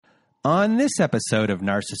On this episode of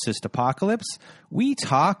Narcissist Apocalypse, we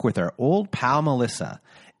talk with our old pal Melissa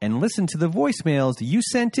and listen to the voicemails you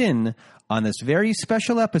sent in on this very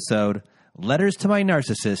special episode, Letters to My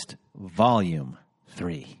Narcissist, Volume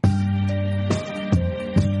 3.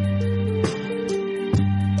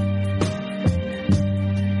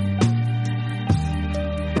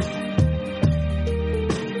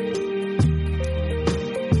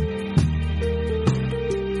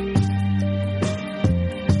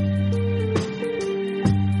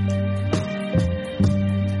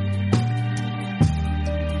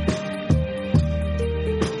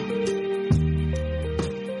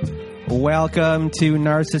 Welcome to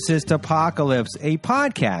Narcissist Apocalypse, a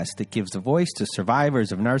podcast that gives a voice to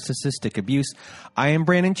survivors of narcissistic abuse. I am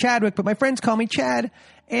Brandon Chadwick, but my friends call me Chad,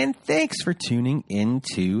 and thanks for tuning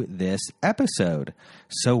into this episode.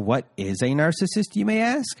 So what is a narcissist, you may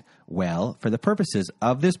ask? Well, for the purposes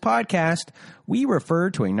of this podcast, we refer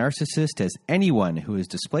to a narcissist as anyone who has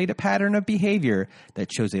displayed a pattern of behavior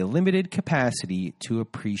that shows a limited capacity to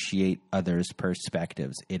appreciate others'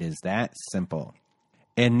 perspectives. It is that simple.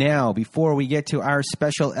 And now, before we get to our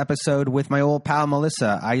special episode with my old pal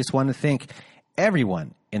Melissa, I just want to thank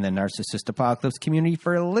everyone in the Narcissist Apocalypse community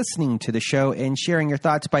for listening to the show and sharing your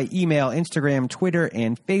thoughts by email, Instagram, Twitter,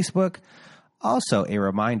 and Facebook. Also, a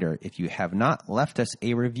reminder, if you have not left us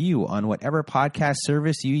a review on whatever podcast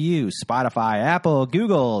service you use, Spotify, Apple,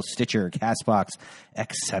 Google, Stitcher, CastBox,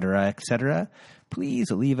 etc.,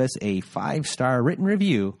 please leave us a 5-star written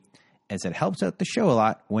review, as it helps out the show a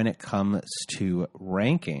lot when it comes to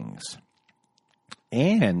rankings.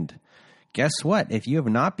 And guess what? If you have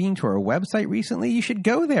not been to our website recently, you should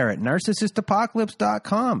go there at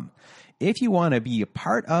narcissistapocalypse.com. If you want to be a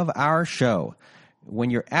part of our show, when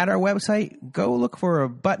you're at our website, go look for a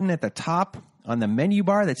button at the top on the menu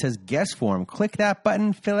bar that says Guest Form. Click that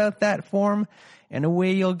button, fill out that form, and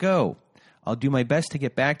away you'll go. I'll do my best to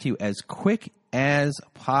get back to you as quick as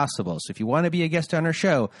possible. So if you want to be a guest on our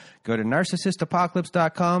show, go to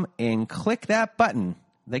narcissistapocalypse.com and click that button,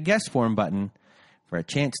 the guest form button, for a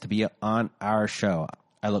chance to be on our show.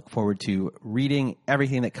 I look forward to reading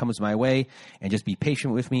everything that comes my way, and just be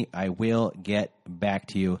patient with me. I will get back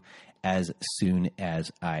to you as soon as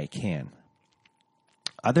I can.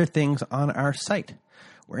 Other things on our site.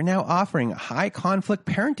 We're now offering high-conflict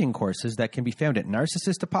parenting courses that can be found at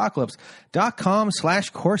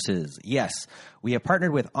narcissistapocalypse.com/courses. Yes, we have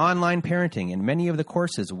partnered with Online Parenting, and many of the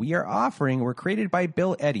courses we are offering were created by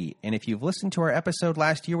Bill Eddy. And if you've listened to our episode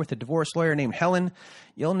last year with a divorce lawyer named Helen,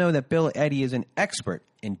 you'll know that Bill Eddy is an expert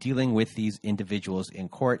in dealing with these individuals in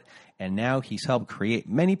court. And now he's helped create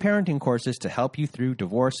many parenting courses to help you through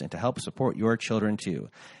divorce and to help support your children too.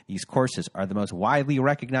 These courses are the most widely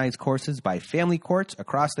recognized courses by family courts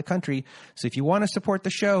across the country. So if you want to support the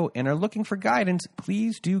show and are looking for guidance,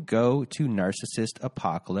 please do go to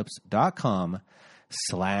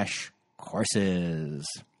narcissistapocalypse.com/courses.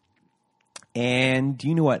 And do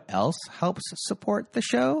you know what else helps support the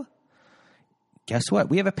show? Guess what?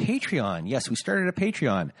 We have a Patreon. Yes, we started a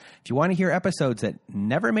Patreon. If you want to hear episodes that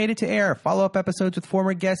never made it to air, follow-up episodes with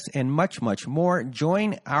former guests, and much, much more,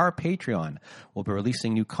 join our Patreon. We'll be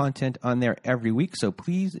releasing new content on there every week, so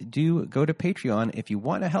please do go to Patreon if you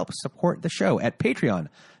want to help support the show at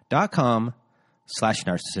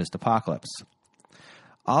patreon.com/narcissistapocalypse.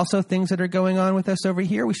 Also, things that are going on with us over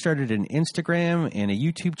here. We started an Instagram and a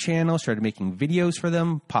YouTube channel, started making videos for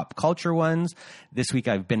them, pop culture ones. This week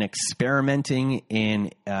I've been experimenting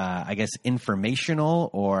in,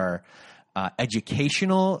 informational or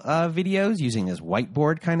educational videos using this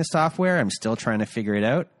whiteboard kind of software. I'm still trying to figure it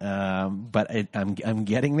out, but I'm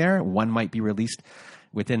getting there. One might be released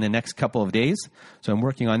within the next couple of days. So I'm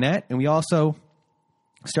working on that. And we also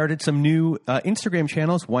started some new Instagram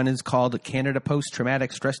channels. One is called Canada Post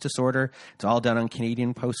Traumatic Stress Disorder. It's all done on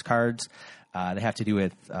Canadian postcards. They have to do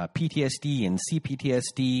with PTSD and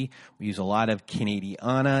CPTSD. We use a lot of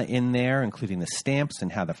Canadiana in there, including the stamps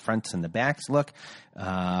and how the fronts and the backs look.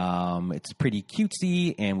 It's pretty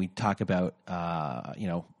cutesy, and we talk about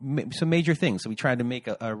some major things. So we tried to make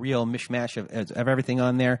a real mishmash of everything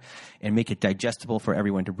on there and make it digestible for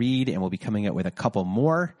everyone to read, and we'll be coming out with a couple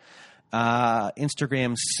more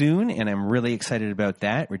Instagram soon, and I'm really excited about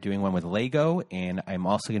that. We're doing one with Lego, and I'm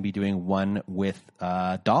also going to be doing one with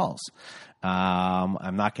dolls.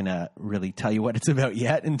 I'm not going to really tell you what it's about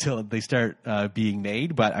yet until they start being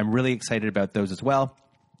made, but I'm really excited about those as well.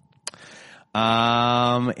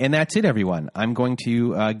 And that's it, everyone. I'm going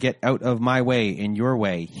to get out of my way and your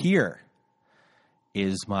way. Here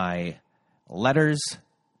is my Letters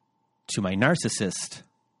to My Narcissist,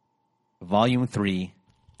 Volume 3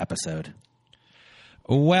 episode.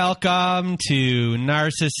 Welcome to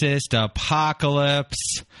Narcissist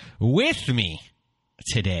Apocalypse. With me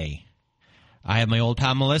today, I have my old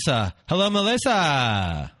pal Melissa. Hello,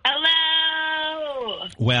 Melissa. Hello.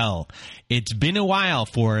 Well, it's been a while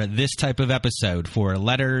for this type of episode, for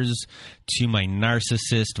Letters to My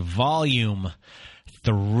Narcissist Volume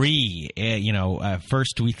 3.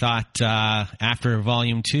 First we thought after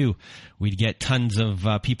Volume 2 we'd get tons of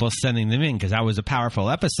people sending them in because that was a powerful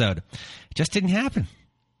episode. It just didn't happen.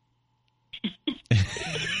 It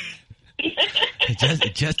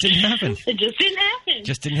just didn't happen. It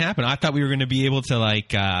just didn't happen. I thought we were going to be able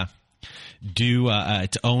to do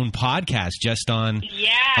its own podcast just on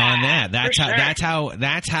that.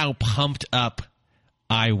 That's how pumped up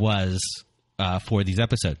I was for these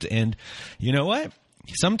episodes. And you know what?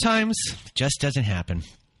 Sometimes it just doesn't happen.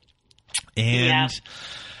 And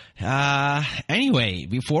anyway,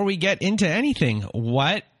 before we get into anything,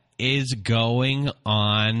 what is going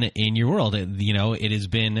on in your world? It has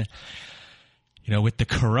been, with the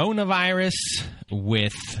coronavirus,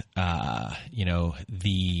 with,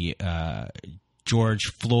 the George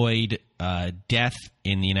Floyd death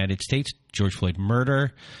in the United States, George Floyd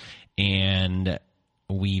murder, and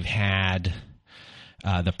we've had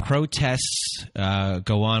the protests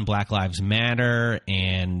go on, Black Lives Matter,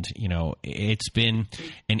 and, it's been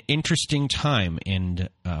an interesting time. And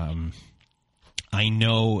I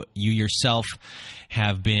know you yourself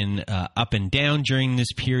have been up and down during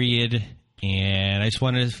this period, and I just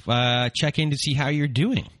wanted to check in to see how you're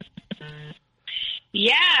doing.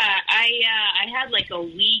 Yeah, I had like a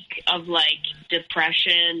week of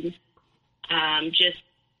depression, just,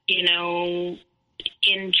 in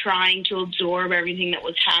trying to absorb everything that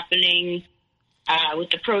was happening with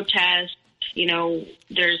the protests.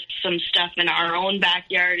 There's some stuff in our own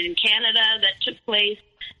backyard in Canada that took place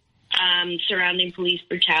surrounding police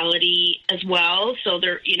brutality as well. So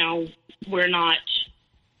we're not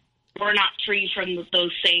free from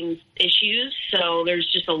those same issues. So there's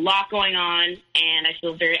just a lot going on, and I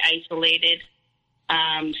feel very isolated.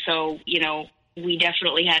 So we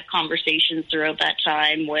definitely had conversations throughout that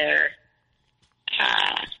time where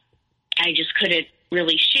I just couldn't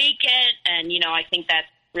really shake it. And, I think that's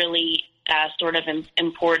really sort of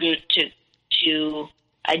important to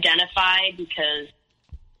identify, because,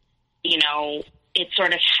 it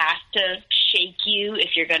sort of has to shake you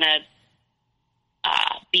if you're going to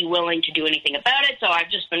be willing to do anything about it. So I've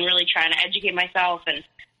just been really trying to educate myself and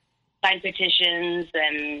sign petitions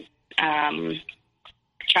and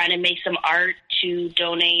trying to make some art to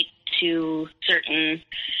donate to certain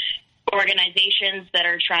organizations that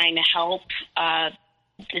are trying to help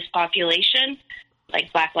this population,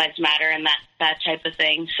 like Black Lives Matter and that type of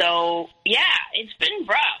thing. So, yeah, it's been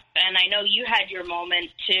rough. And I know you had your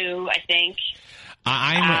moment, too, I think.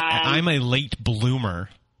 I'm a late bloomer,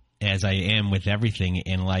 as I am with everything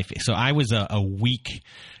in life. So I was a week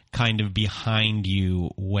kind of behind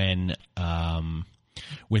you when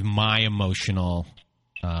with my emotional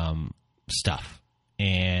stuff.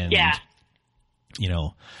 And,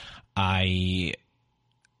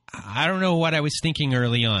 I don't know what I was thinking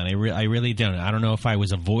early on. I really don't. I don't know if I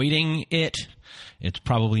was avoiding it. It's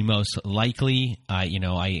probably most likely.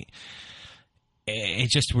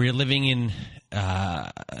 It's just we're living in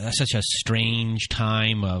such a strange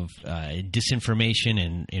time of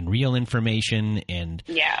disinformation and real information, and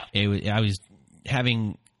I was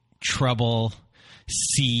having trouble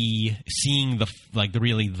seeing the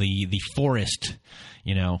forest,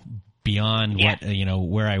 beyond what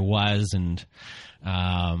where I was, and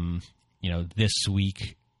this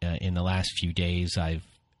week in the last few days I've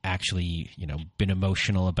actually been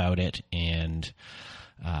emotional about it, and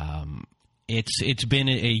it's been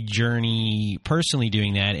a journey personally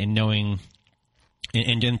doing that and knowing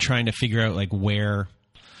and then trying to figure out where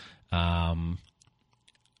and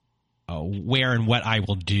what I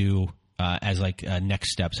will do as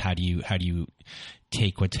next steps. How do you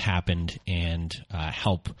take what's happened and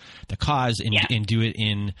help the cause and do it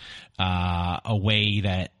in a way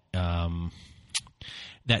that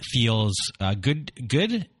that feels good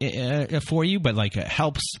for you, but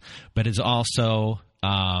helps, but is also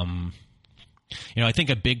I think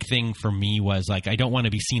a big thing for me was I don't want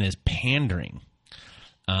to be seen as pandering.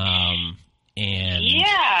 And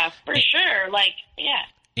for sure.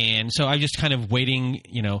 And so I'm just kind of waiting,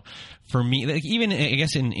 for me, even I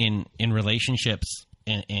guess in relationships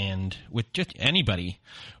and with just anybody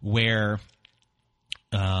where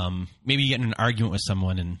maybe you get in an argument with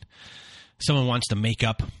someone and someone wants to make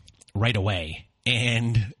up right away,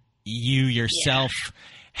 and you yourself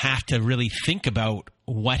have to really think about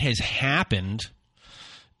what has happened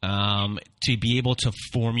to be able to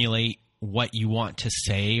formulate what you want to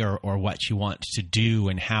say or what you want to do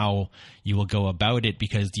and how you will go about it,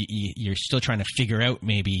 because you're still trying to figure out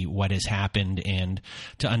maybe what has happened and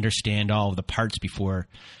to understand all of the parts before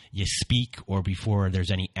you speak or before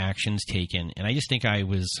there's any actions taken. And I just think I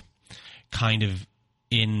was kind of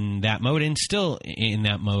in that mode and still in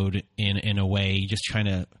that mode in a way, just trying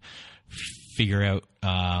to figure out,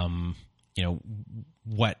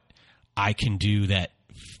 what I can do that,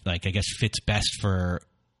 like, I guess fits best for,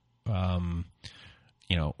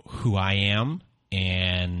 who I am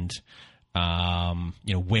and,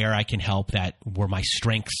 where I can help, that where my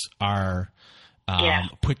strengths are,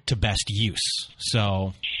 put to best use.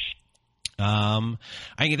 So, I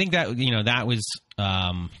think that, that was,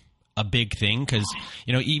 a big thing, because,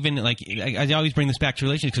 even like, I always bring this back to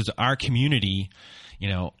relationships, because our community,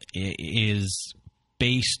 is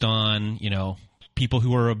based on, people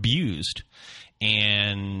who are abused.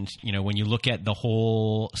 And, when you look at the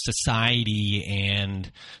whole society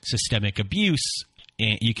and systemic abuse,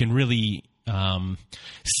 you can really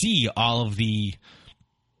see all of the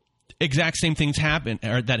exact same things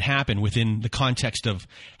that happen within the context of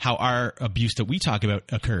how our abuse that we talk about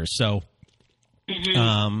occurs. So, I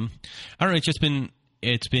don't know.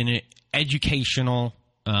 It's been educational,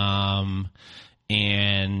 and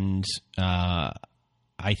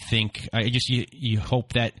I think you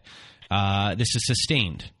hope that this is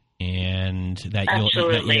sustained, and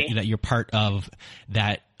that you're part of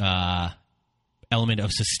that element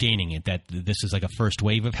of sustaining it. That this is like a first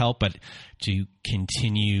wave of help, but to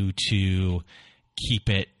continue to keep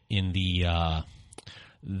it in the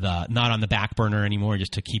not on the back burner anymore,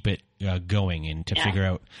 just to keep it going, and to figure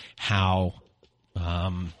out how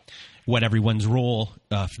what everyone's role,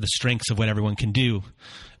 for the strengths of what everyone can do,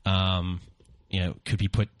 could be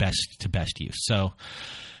put best to best use. So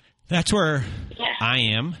that's where I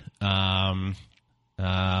am.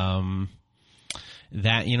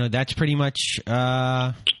 That's pretty much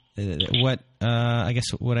what I guess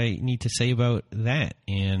what I need to say about that.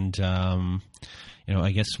 And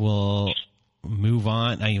I guess we'll move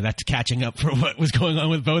on. That's catching up for what was going on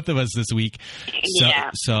with both of us this week.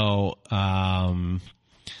 So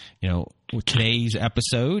today's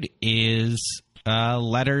episode is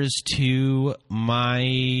letters to my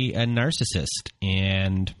narcissist,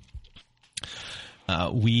 and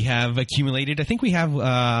we have accumulated, I think we have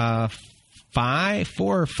 4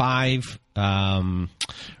 or 5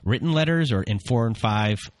 written letters, and 4 and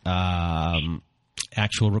 5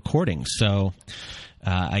 actual recordings. So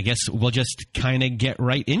I guess we'll just kind of get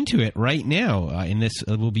right into it right now. And this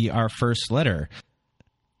will be our first letter.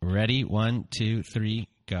 Ready? 1, 2, 3,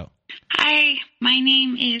 go. Hi, my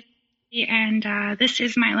name is, and this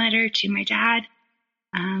is my letter to my dad.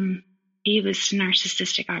 He was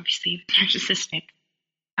narcissistic, obviously, he was narcissistic.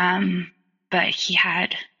 But he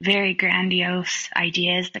had very grandiose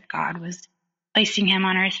ideas that God was placing him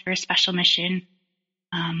on earth for a special mission.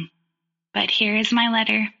 But here is my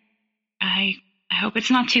letter. I hope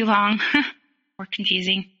it's not too long or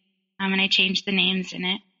confusing. And I changed the names in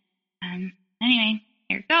it. Anyway,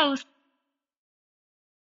 here it goes.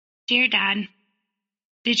 Dear Dad,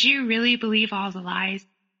 did you really believe all the lies?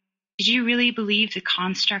 Did you really believe the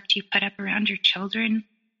construct you put up around your children?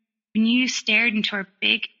 When you stared into our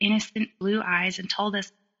big, innocent blue eyes and told us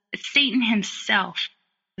that Satan himself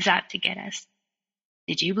was out to get us,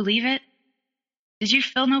 did you believe it? Did you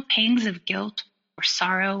feel no pangs of guilt or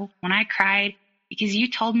sorrow when I cried because you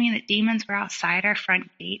told me that demons were outside our front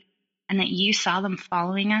gate and that you saw them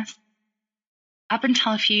following us? Up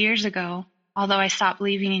until a few years ago, although I stopped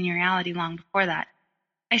believing in your reality long before that,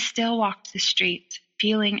 I still walked the streets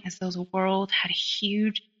feeling as though the world had a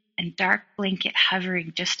huge and dark blanket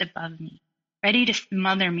hovering just above me, ready to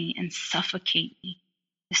smother me and suffocate me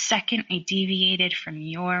the second I deviated from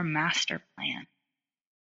your master plan.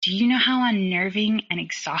 Do you know how unnerving and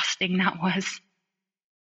exhausting that was?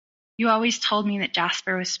 You always told me that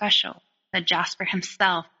Jasper was special, that Jasper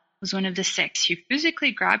himself was one of the 6 who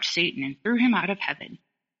physically grabbed Satan and threw him out of heaven.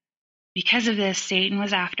 Because of this, Satan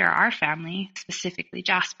was after our family, specifically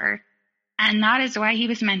Jasper, and that is why he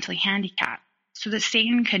was mentally handicapped, so that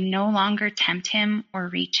Satan could no longer tempt him or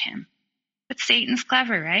reach him. But Satan's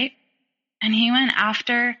clever, right? And he went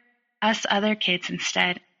after us other kids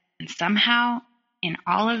instead. And somehow, in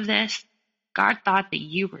all of this, God thought that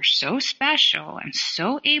you were so special and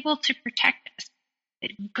so able to protect us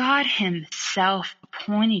that God himself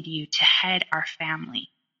appointed you to head our family.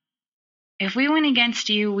 If we win against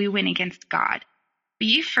you, we win against God. But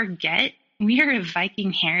you forget we are a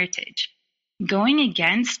Viking heritage. Going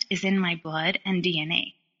against is in my blood and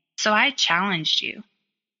DNA. So I challenged you,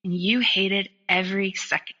 and you hated every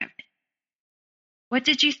second of it. What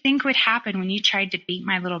did you think would happen when you tried to beat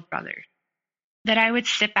my little brother? That I would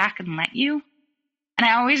sit back and let you? And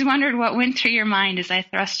I always wondered what went through your mind as I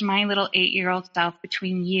thrust my little 8-year-old self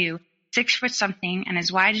between you, 6 foot something and as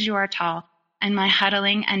wide as you are tall, and my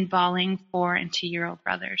huddling and bawling 4 and 2-year-old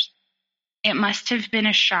brothers. It must have been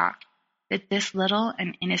a shock that this little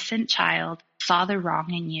and innocent child saw the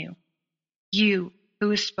wrong in you. You, who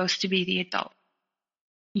was supposed to be the adult.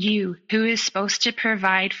 You, who is supposed to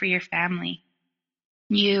provide for your family.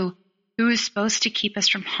 You, who is supposed to keep us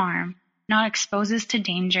from harm, not expose us to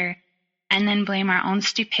danger, and then blame our own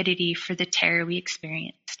stupidity for the terror we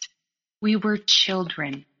experienced. We were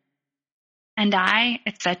children. And I,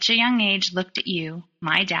 at such a young age, looked at you,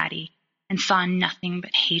 my daddy, and saw nothing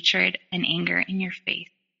but hatred and anger in your face.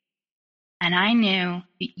 And I knew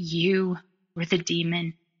that you were the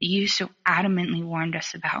demon that you so adamantly warned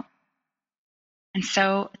us about. And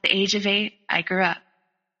so, at the age of 8, I grew up.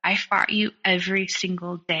 I fought you every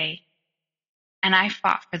single day. And I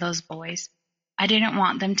fought for those boys. I didn't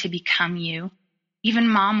want them to become you. Even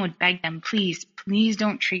Mom would beg them, please, please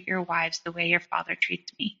don't treat your wives the way your father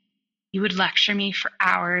treats me. You would lecture me for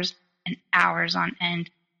hours and hours on end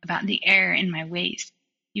about the error in my ways.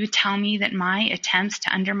 You would tell me that my attempts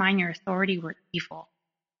to undermine your authority were evil.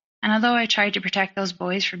 And although I tried to protect those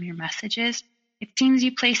boys from your messages, it seems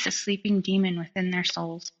you placed a sleeping demon within their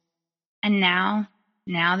souls. And now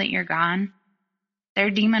that you're gone, their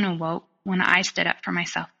demon awoke when I stood up for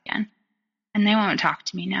myself again. And they won't talk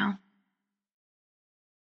to me now.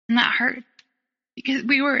 And that hurt, because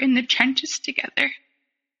we were in the trenches together.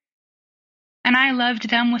 And I loved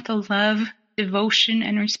them with a love, devotion,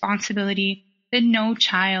 and responsibility that no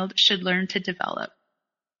child should learn to develop.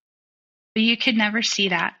 But you could never see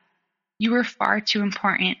that. You were far too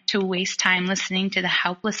important to waste time listening to the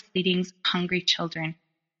helpless pleadings of hungry children.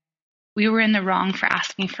 We were in the wrong for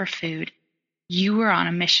asking for food. You were on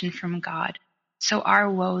a mission from God, so our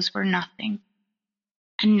woes were nothing.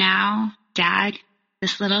 And now, Dad,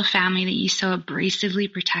 this little family that you so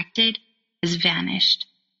abrasively protected has vanished,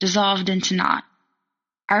 dissolved into naught.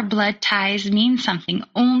 Our blood ties mean something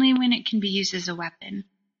only when it can be used as a weapon,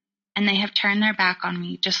 and they have turned their back on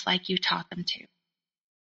me just like you taught them to.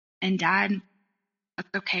 And Dad,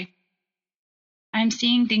 that's okay. I'm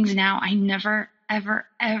seeing things now I never, ever,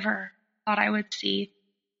 ever thought I would see.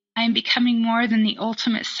 I am becoming more than the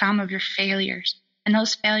ultimate sum of your failures, and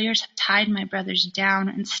those failures have tied my brothers down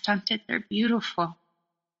and stunted their beautiful,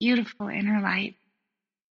 beautiful inner light.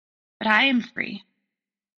 But I am free.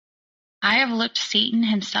 I have looked Satan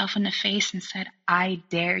himself in the face and said, I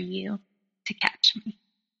dare you to catch me.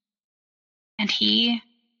 And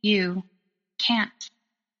you can't.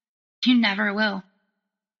 You never will.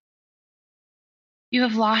 You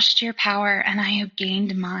have lost your power and I have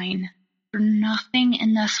gained mine. For nothing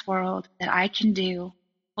in this world that I can do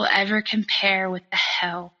will ever compare with the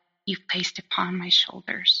hell you've placed upon my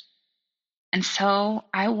shoulders. And so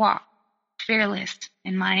I walk fearless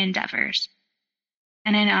in my endeavors.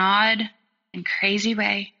 And in an odd and crazy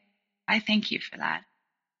way, I thank you for that.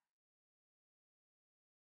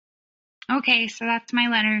 Okay, so that's my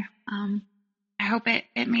letter. I hope it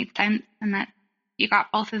made sense and that you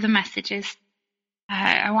got both of the messages.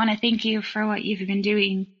 I want to thank you for what you've been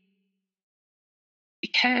doing,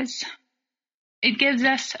 because it gives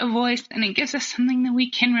us a voice and it gives us something that we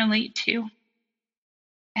can relate to.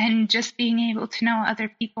 And just being able to know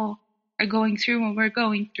other people are going through what we're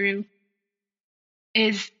going through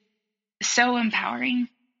is so empowering.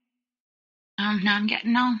 Now I'm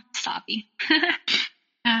getting all soppy.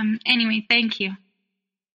 Anyway, thank you.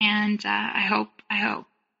 And I hope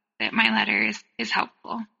that my letter is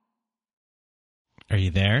helpful. Are you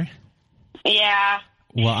there? Yeah.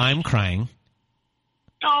 Well, I'm crying.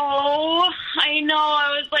 Oh, I know.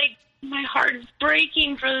 I was like, my heart is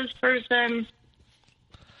breaking for this person.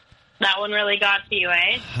 That one really got to you,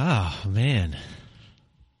 eh? Oh, man.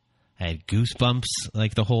 I had goosebumps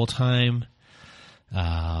like the whole time.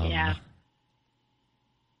 Yeah.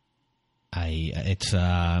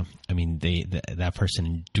 That person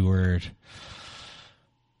endured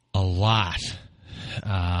a lot.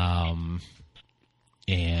 And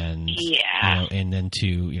then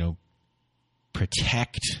to,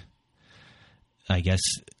 protect, I guess,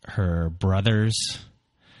 her brothers,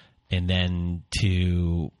 and then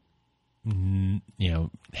to,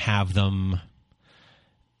 have them,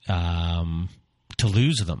 to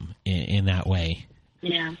lose them in that way.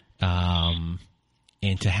 Yeah.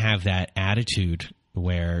 And to have that attitude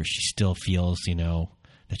where she still feels,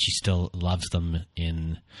 that she still loves them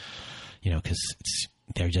because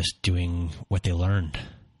they're just doing what they learned,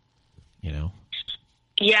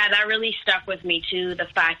 Yeah, that really stuck with me, too. The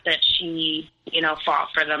fact that she, fought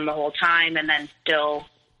for them the whole time and then still,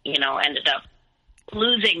 ended up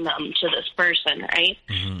losing them to this person, right?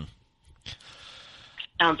 Mm-hmm.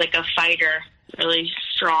 Sounds like a fighter, really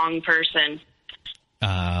strong person.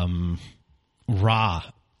 Raw.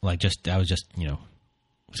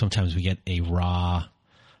 Sometimes we get a raw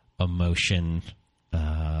emotion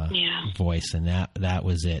voice, and that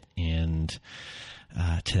was it. And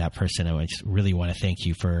to that person, I just really want to thank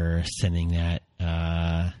you for sending that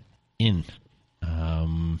in.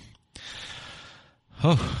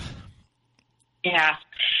 Yeah.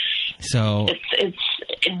 So it's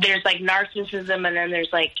there's like narcissism, and then there's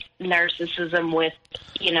like narcissism with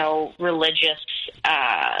religious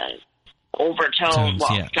overtone.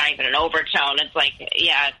 Well, yeah. It's not even an overtone. It's like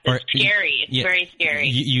it's scary. It's very scary.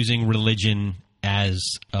 Using religion as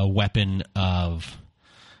a weapon of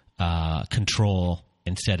control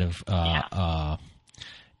instead of a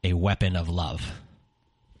weapon of love.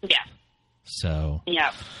 Yeah. So.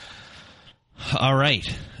 Yeah. All right.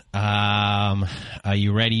 Are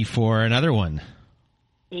you ready for another one?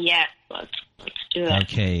 Yes. Let's do it.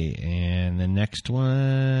 Okay, and the next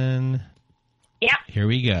one. Yeah. Here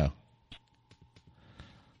we go.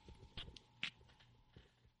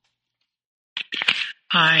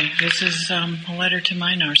 Hi, this is a letter to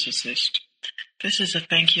my narcissist. This is a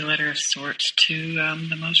thank you letter of sorts to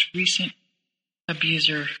the most recent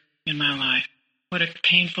abuser in my life. What a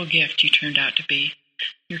painful gift you turned out to be.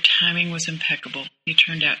 Your timing was impeccable. You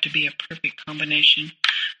turned out to be a perfect combination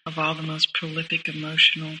of all the most prolific,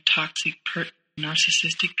 emotional, toxic,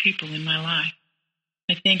 narcissistic people in my life.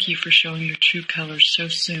 I thank you for showing your true colors so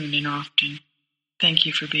soon and often. Thank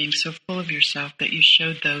you for being so full of yourself that you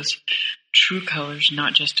showed those true colors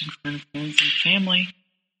not just in front of friends and family,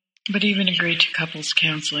 but even agreed to couples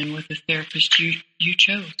counseling with the therapist you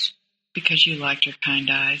chose because you liked her kind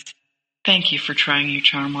eyes. Thank you for trying your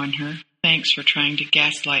charm on her. Thanks for trying to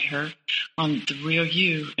gaslight her on the real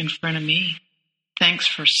you in front of me. Thanks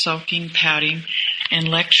for sulking, pouting, and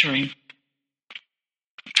lecturing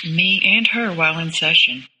me and her while in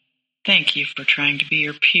session. Thank you for trying to be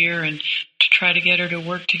your peer and to try to get her to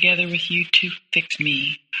work together with you to fix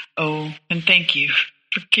me. Oh, and thank you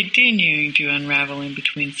for continuing to unravel in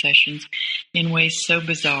between sessions in ways so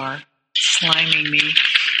bizarre, sliming me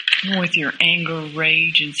with your anger,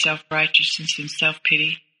 rage, and self-righteousness and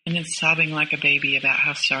self-pity, and then sobbing like a baby about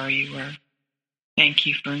how sorry you were. Thank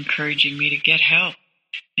you for encouraging me to get help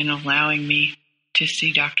and allowing me to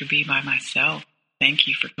see Dr. B by myself. Thank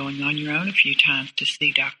you for going on your own a few times to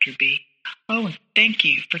see Dr. B. Oh, and thank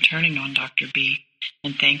you for turning on Dr. B.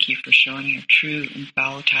 And thank you for showing your true and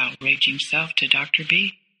volatile, raging self to Dr.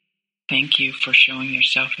 B. Thank you for showing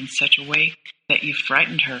yourself in such a way that you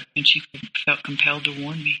frightened her and she felt compelled to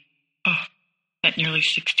warn me. Oh, at nearly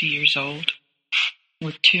 60 years old,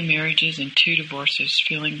 with 2 marriages and 2 divorces,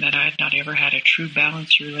 feeling that I had not ever had a true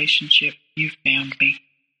balanced relationship, you found me.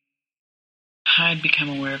 I had become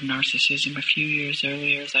aware of narcissism a few years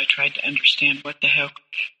earlier as I tried to understand what the hell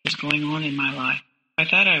was going on in my life. I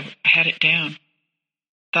thought I had it down,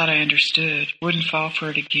 thought I understood, wouldn't fall for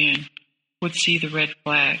it again, would see the red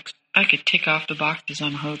flags. I could tick off the boxes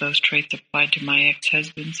on how those traits applied to my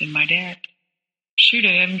ex-husbands and my dad. Shoot,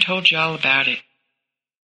 I haven't told you all about it.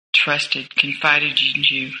 Trusted, confided in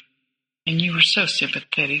you, and you were so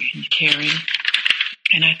sympathetic and caring,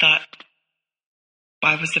 and I thought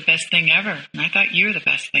I was the best thing ever, and I thought you were the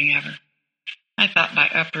best thing ever. I thought by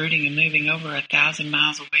uprooting and moving over 1,000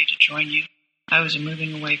 miles away to join you, I was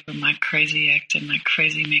moving away from my crazy ex and my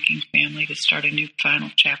crazy-making family to start a new final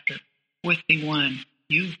chapter with the one,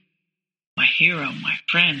 you, my hero, my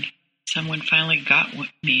friend. Someone finally got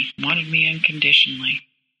me, wanted me unconditionally.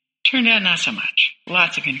 Turned out not so much.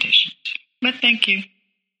 Lots of conditions. But thank you.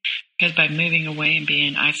 Because by moving away and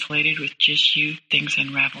being isolated with just you, things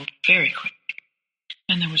unraveled very quickly.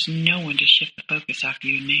 And there was no one to shift the focus off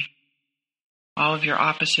you and me. All of your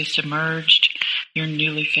opposites emerged. Your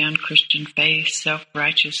newly found Christian faith,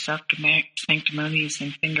 self-righteous, self-sanctimonious,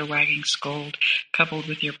 and finger-wagging scold, coupled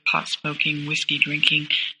with your pot-smoking, whiskey-drinking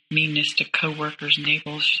meanness to co-workers,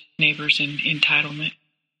 neighbors, and entitlement.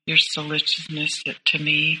 Your solicitousness to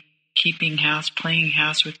me, keeping house, playing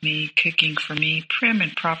house with me, cooking for me, prim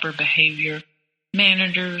and proper behavior,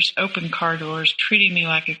 managers, open car doors, treating me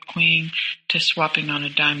like a queen, to swapping on a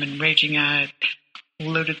dime, raging eyed,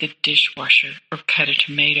 loaded the dishwasher, or cut a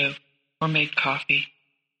tomato, or made coffee.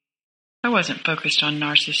 I wasn't focused on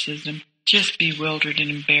narcissism, just bewildered and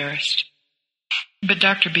embarrassed. But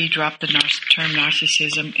Dr. B dropped the term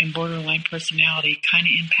narcissism and borderline personality kind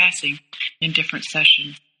of in passing in different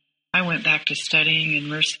sessions. I I went back to studying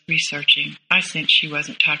and researching. I sensed she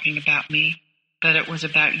wasn't talking about me, but it was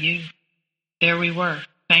about you. There we were.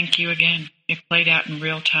 Thank you again. It played out in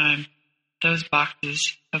real time. Those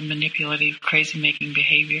boxes of manipulative, crazy-making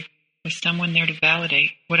behavior with someone there to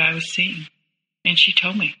validate what I was seeing. And she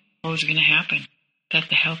told me what was going to happen, that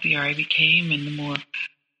the healthier I became and the more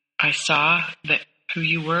I saw that who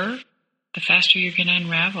you were, the faster you're going to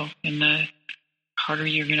unravel and the harder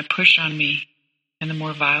you're going to push on me and the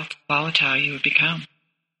more volatile you would become.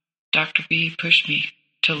 Dr. B pushed me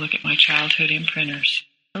to look at my childhood imprinters,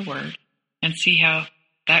 her word, and see how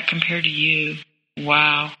that compared to you.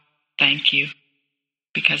 Wow, thank you.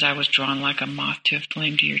 Because I was drawn like a moth to a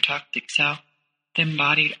flame to your toxic self that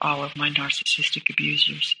embodied all of my narcissistic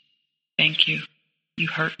abusers. Thank you. You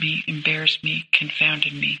hurt me, embarrassed me,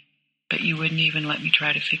 confounded me, but you wouldn't even let me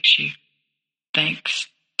try to fix you. Thanks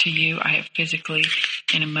to you, I have physically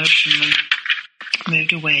and emotionally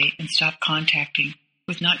moved away and stopped contacting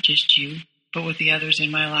with not just you, but with the others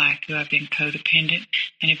in my life who I've been codependent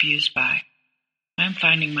and abused by. I'm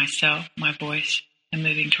finding myself, my voice, and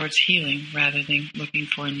moving towards healing rather than looking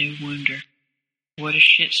for a new wounder. What a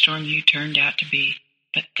shitstorm you turned out to be,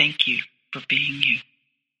 but thank you for being you.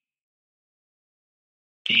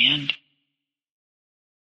 The end.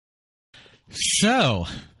 So,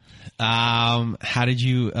 how did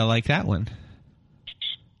you like that one?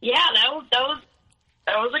 Yeah, that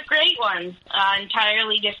was a great one.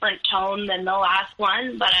 Entirely different tone than the last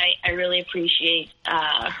one, but I really appreciate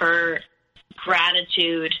her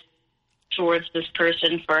gratitude towards this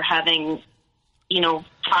person for having,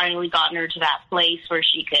 finally gotten her to that place where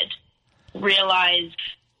she could realize,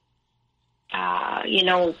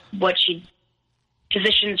 what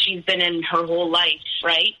positions she's been in her whole life,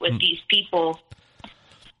 right, with these people,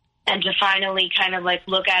 and to finally kind of like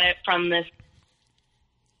look at it from this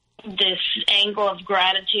angle of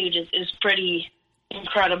gratitude is pretty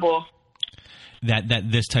incredible. That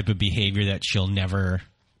this type of behavior that she'll never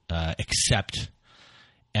accept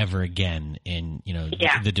ever again, and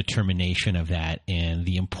the determination of that, and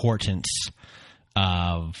the importance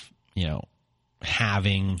of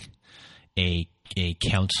having a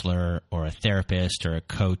counselor or a therapist or a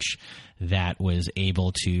coach that was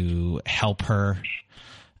able to help her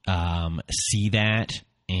see that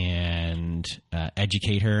and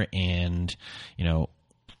educate her, and to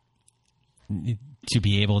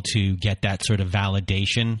be able to get that sort of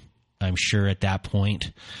validation. I'm sure at that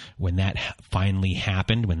point, when that finally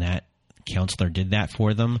happened, when that counselor did that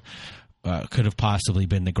for them, could have possibly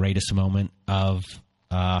been the greatest moment of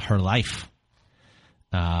her life.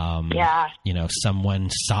 Someone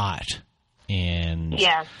saw it, and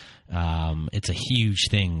it's a huge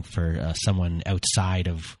thing for someone outside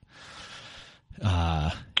of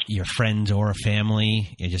your friends or a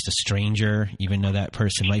family, just a stranger, even though that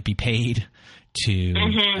person might be paid, to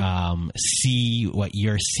see what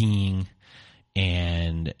you're seeing.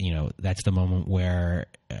 And, that's the moment where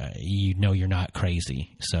you're not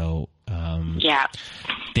crazy. So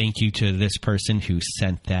thank you to this person who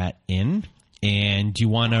sent that in. And do you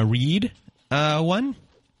want to read one?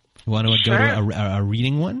 You want to go to a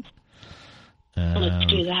reading one? Let's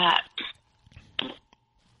do that.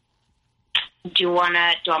 Do you want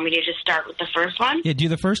me to just start with the first one? Yeah, do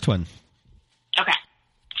the first one. Okay.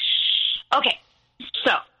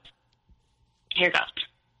 So, here goes.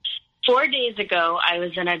 4 days ago, I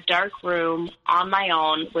was in a dark room on my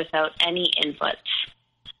own without any inputs.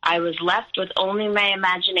 I was left with only my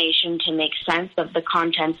imagination to make sense of the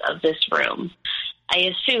contents of this room.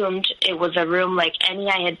 I assumed it was a room like any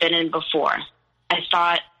I had been in before. I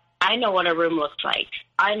thought, I know what a room looks like.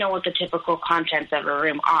 I know what the typical contents of a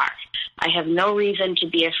room are. I have no reason to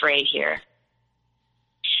be afraid here.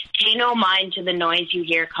 Pay no mind to the noise you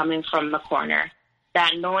hear coming from the corner.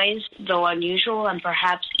 That noise, though unusual and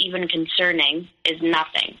perhaps even concerning, is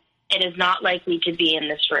nothing. It is not likely to be in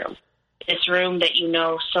this room that you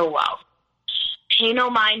know so well. Pay no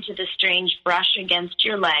mind to the strange brush against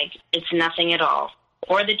your leg. It's nothing at all.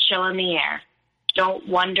 Or the chill in the air. Don't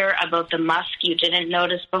wonder about the musk you didn't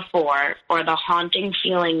notice before, or the haunting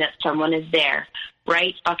feeling that someone is there,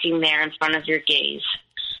 right fucking there in front of your gaze,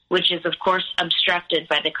 which is, of course, obstructed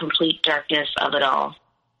by the complete darkness of it all.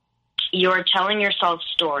 You are telling yourself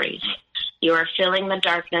stories. You are filling the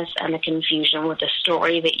darkness and the confusion with a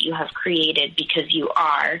story that you have created because you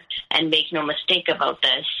are, and make no mistake about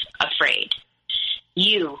this, afraid.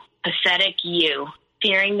 You, pathetic you,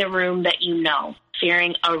 fearing the room that you know,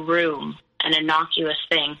 fearing a room, an innocuous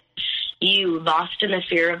thing. You, lost in the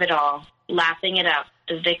fear of it all, lapping it up,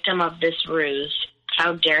 the victim of this ruse.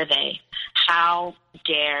 How dare they? How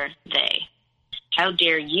dare they? How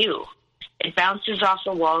dare you? It bounces off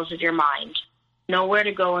the walls of your mind. Nowhere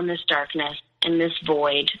to go in this darkness, in this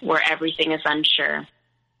void where everything is unsure.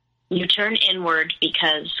 You turn inward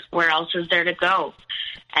because where else is there to go?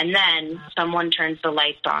 And then someone turns the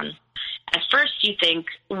lights on. At first you think,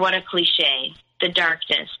 what a cliche. The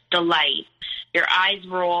darkness, the light. Your eyes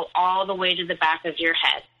roll all the way to the back of your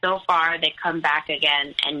head. So far they come back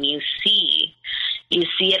again, and you see. You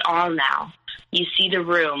see it all now. You see the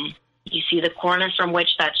room. You see the corner from which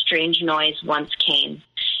that strange noise once came.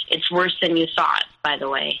 It's worse than you thought, by the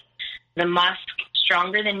way. The musk,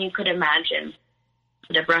 stronger than you could imagine.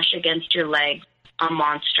 The brush against your leg, a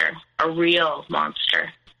monster, a real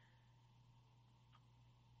monster.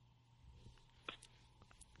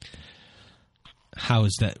 How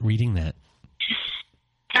is that reading that?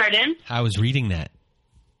 Pardon? How is reading that?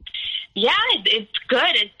 Yeah, it's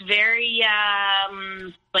good. It's very,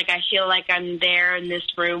 like I feel like I'm there in this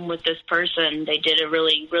room with this person. They did a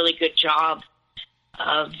really, really good job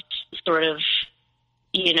of sort of,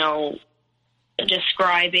 you know,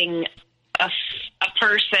 describing a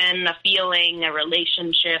person, a feeling, a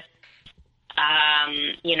relationship,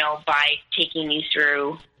 you know, by taking you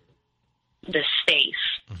through the space,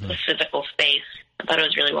 the physical space. I thought it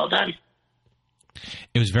was really well done.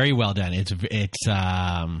 It was very well done. It's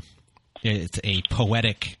a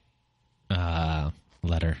poetic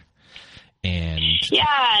letter, and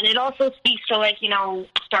yeah, and it also speaks to, like, you know,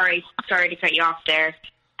 sorry to cut you off there.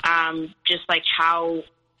 Just like how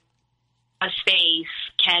a space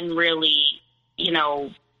can really, you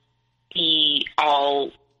know, be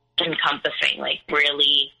all encompassing, like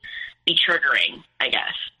really be triggering, I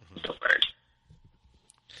guess is the word.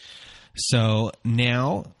 So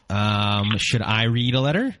now, should I read a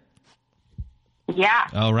letter? Yeah.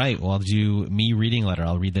 All right. Well, I'll do me reading a letter.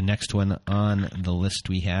 I'll read the next one on the list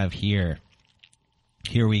we have here.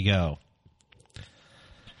 Here we go.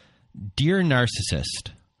 Dear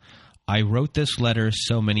Narcissist, I wrote this letter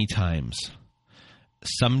so many times.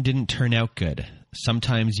 Some didn't turn out good.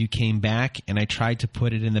 Sometimes you came back and I tried to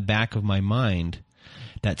put it in the back of my mind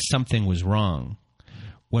that something was wrong.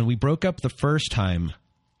 When we broke up the first time,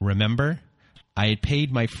 remember? I had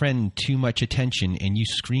paid my friend too much attention and you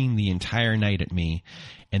screamed the entire night at me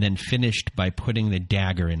and then finished by putting the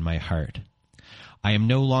dagger in my heart. I am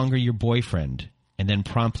no longer your boyfriend, and then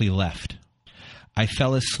promptly left. I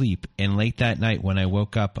fell asleep, and late that night when I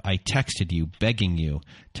woke up, I texted you, begging you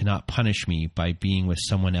to not punish me by being with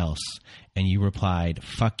someone else, and you replied,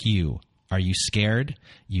 "Fuck you. Are you scared?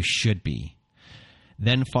 You should be."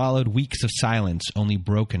 Then followed weeks of silence, only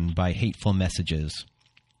broken by hateful messages.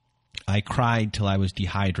 I cried till I was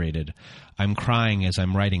dehydrated. I'm crying as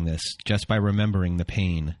I'm writing this, just by remembering the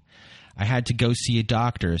pain. I had to go see a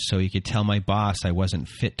doctor so he could tell my boss I wasn't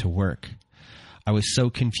fit to work. I was so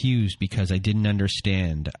confused because I didn't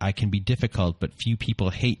understand. I can be difficult, but few people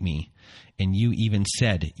hate me, and you even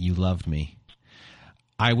said you loved me.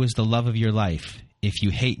 I was the love of your life. If you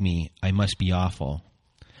hate me, I must be awful.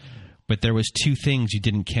 But there was two things you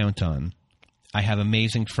didn't count on. I have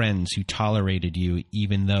amazing friends who tolerated you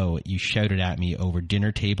even though you shouted at me over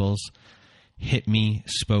dinner tables, hit me,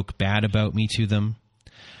 spoke bad about me to them.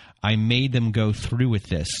 I made them go through with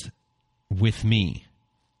this, with me.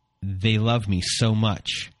 They love me so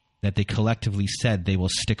much that they collectively said they will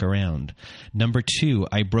stick around. Number two,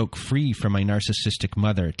 I broke free from my narcissistic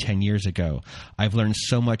mother 10 years ago. I've learned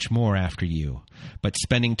so much more after you. But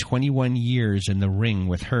spending 21 years in the ring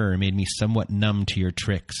with her made me somewhat numb to your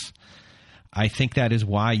tricks. I think that is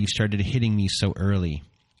why you started hitting me so early.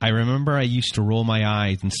 I remember I used to roll my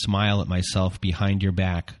eyes and smile at myself behind your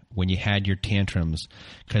back when you had your tantrums,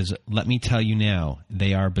 because let me tell you now,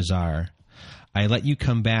 they are bizarre. I let you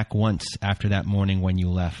come back once after that morning when you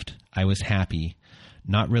left. I was happy.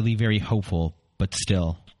 Not really very hopeful, but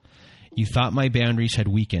still. You thought my boundaries had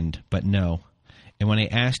weakened, but no. And when I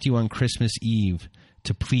asked you on Christmas Eve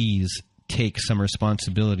to please take some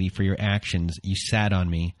responsibility for your actions, you sat on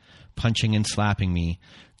me, punching and slapping me,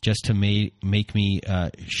 just to make me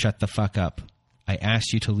shut the fuck up. I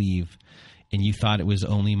asked you to leave, and you thought it was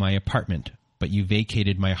only my apartment, but you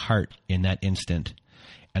vacated my heart in that instant.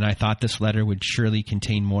 And I thought this letter would surely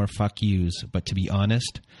contain more fuck yous, but to be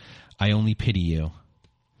honest, I only pity you.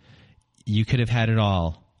 You could have had it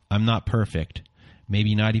all. I'm not perfect,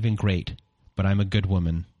 maybe not even great, but I'm a good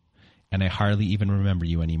woman, and I hardly even remember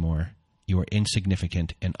you anymore. You are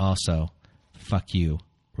insignificant, and also, fuck you,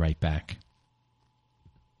 right back.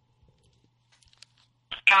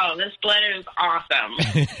 Oh, this letter is awesome.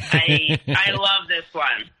 I love this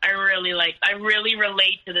one. I really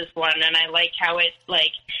relate to this one, and I like how it,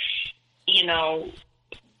 like, you know,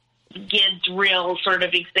 gives real sort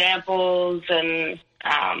of examples and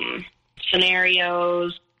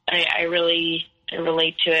scenarios. I really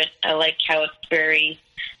relate to it. I like how it's very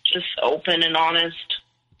just open and honest.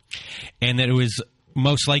 And that it was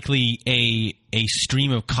most likely a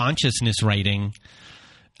stream of consciousness writing.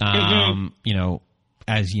 You know,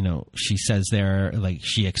 as you know, she says there, like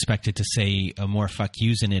she expected to say more fuck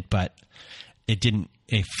yous in it, but it didn't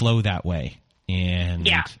flow that way. And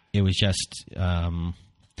it was just,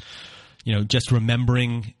 you know, just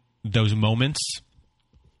remembering those moments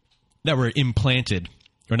that were implanted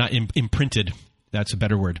or not imprinted. That's a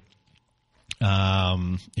better word.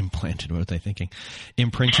 Implanted. What was I thinking?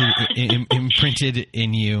 Imprinted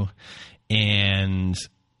in you. And,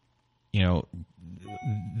 you know,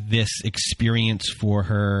 this experience for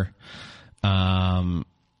her,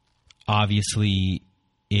 obviously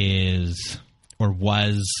is, or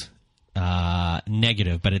was,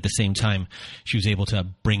 negative, but at the same time, she was able to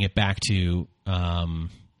bring it back to, you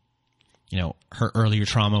know, her earlier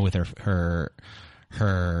trauma with her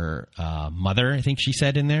mother, I think she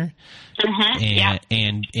said in there,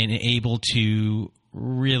 and able to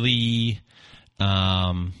really,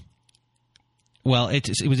 well, it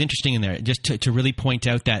was interesting in there just to really point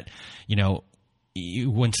out that, you know,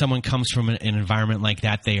 when someone comes from an environment like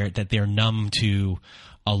that, they're numb to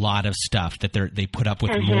a lot of stuff, that they put up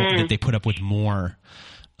with more, that they put up with more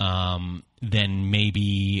than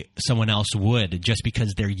maybe someone else would, just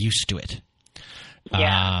because they're used to it.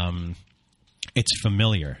 It's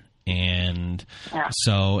familiar. And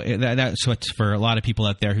so that's what's for a lot of people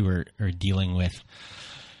out there who are dealing with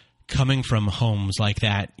coming from homes like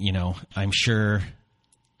that. You know, I'm sure,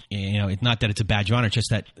 you know, it's not that it's a badge of honor,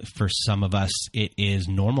 just that for some of us, it is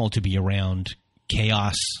normal to be around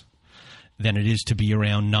chaos than it is to be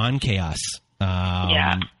around non-chaos.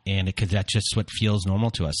 And because that's just what feels normal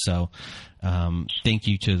to us. So thank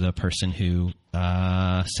you to the person who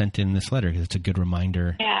sent in this letter, because it's a good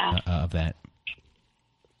reminder of that.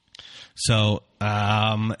 So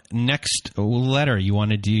next letter, you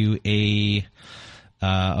want to do a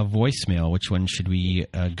voicemail. Which one should we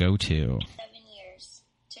go to? 7 years,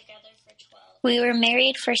 together for 12. We were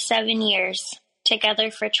married for 7 years, together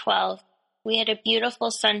for 12. We had a beautiful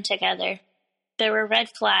son together. There were red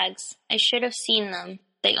flags. I should have seen them.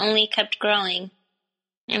 They only kept growing.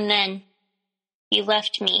 And then, you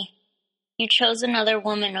left me. You chose another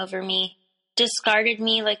woman over me, discarded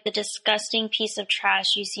me like the disgusting piece of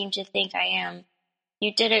trash you seem to think I am.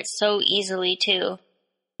 You did it so easily, too,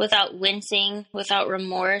 without wincing, without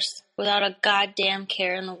remorse, without a goddamn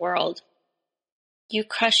care in the world. You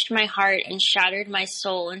crushed my heart and shattered my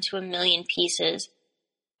soul into a million pieces.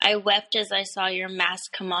 I wept as I saw your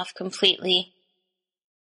mask come off completely.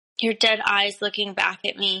 Your dead eyes looking back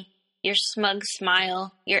at me, your smug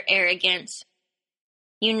smile, your arrogance.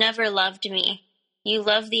 You never loved me. You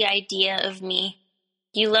loved the idea of me.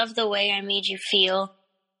 You loved the way I made you feel.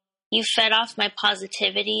 You fed off my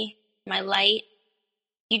positivity, my light.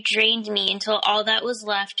 You drained me until all that was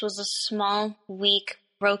left was a small, weak,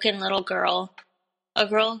 broken little girl. A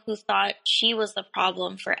girl who thought she was the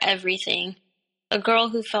problem for everything. A girl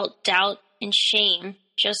who felt doubt and shame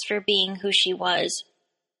just for being who she was.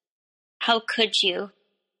 How could you?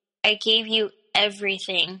 I gave you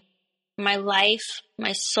everything. My life,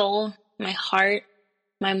 my soul, my heart,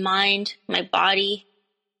 my mind, my body.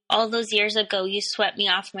 All those years ago, you swept me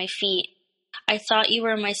off my feet. I thought you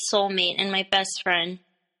were my soulmate and my best friend.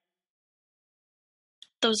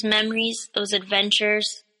 Those memories, those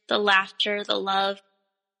adventures, the laughter, the love,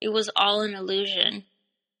 it was all an illusion.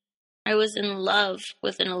 I was in love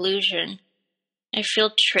with an illusion. I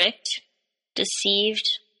feel tricked, deceived,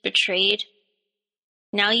 betrayed.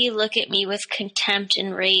 Now you look at me with contempt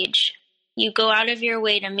and rage. You go out of your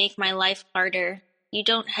way to make my life harder. You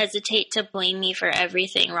don't hesitate to blame me for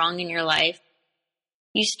everything wrong in your life.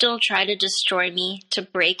 You still try to destroy me, to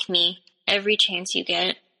break me, every chance you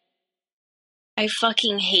get. I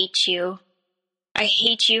fucking hate you. I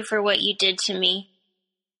hate you for what you did to me.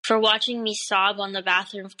 For watching me sob on the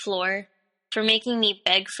bathroom floor. For making me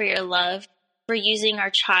beg for your love. For using our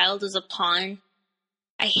child as a pawn.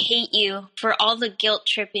 I hate you for all the guilt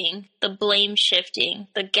tripping, the blame shifting,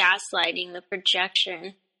 the gaslighting, the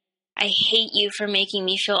projection. I hate you for making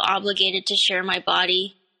me feel obligated to share my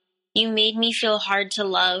body. You made me feel hard to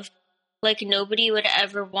love, like nobody would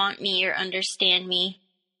ever want me or understand me.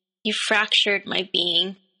 You fractured my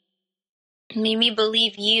being. Made me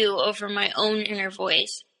believe you over my own inner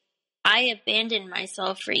voice. I abandoned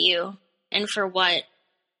myself for you. And for what?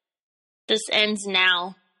 This ends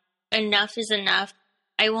now. Enough is enough.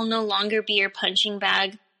 I will no longer be your punching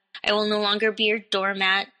bag. I will no longer be your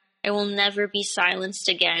doormat. I will never be silenced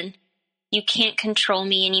again. You can't control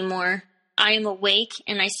me anymore. I am awake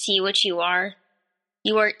and I see what you are.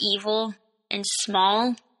 You are evil and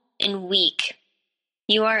small and weak.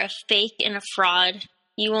 You are a fake and a fraud.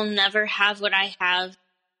 You will never have what I have.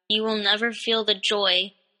 You will never feel the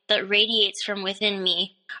joy that radiates from within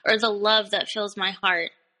me or the love that fills my heart.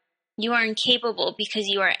 You are incapable because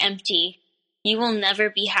you are empty. You will never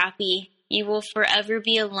be happy. You will forever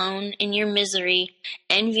be alone in your misery,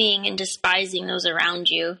 envying and despising those around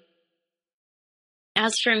you.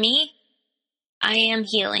 As for me, I am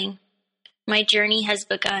healing. My journey has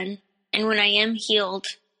begun, and when I am healed,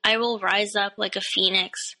 I will rise up like a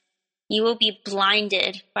phoenix. You will be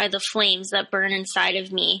blinded by the flames that burn inside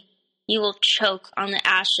of me. You will choke on the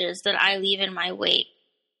ashes that I leave in my wake.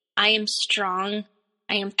 I am strong.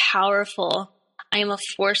 I am powerful. I am a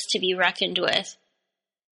force to be reckoned with.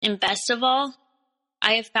 And best of all,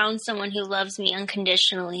 I have found someone who loves me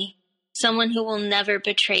unconditionally, someone who will never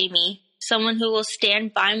betray me, someone who will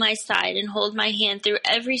stand by my side and hold my hand through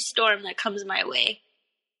every storm that comes my way.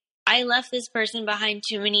 I left this person behind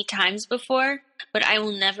too many times before, but I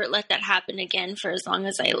will never let that happen again for as long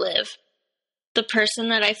as I live. The person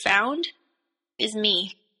that I found is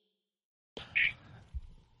me.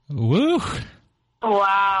 Woo!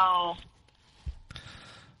 Wow.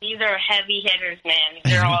 These are heavy hitters, man.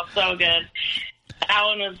 They're all so good. That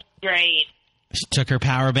one was great. She took her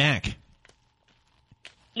power back.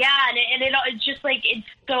 Yeah, and it's just like, it's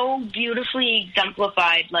so beautifully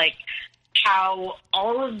exemplified, like, how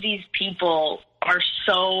all of these people are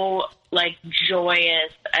so, like,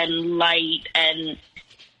 joyous and light and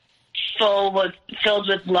filled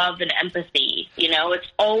with love and empathy. You know,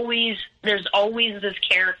 there's always this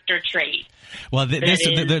character trait. Well,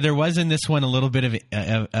 there was in this one a little bit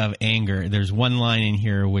of anger. There's one line in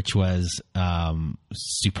here which was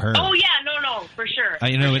superb. Oh yeah, no, for sure.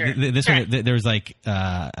 This one there was like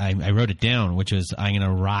I wrote it down, which was I'm going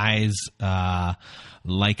to rise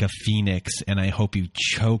like a phoenix, and I hope you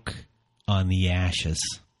choke on the ashes.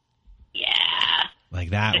 Yeah, like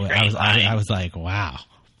that. I was like, wow.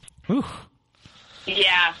 Whew.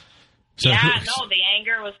 Yeah. So the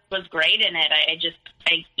anger was great in it.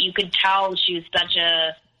 You could tell she was such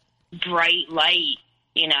a bright light,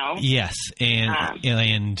 you know? Yes. I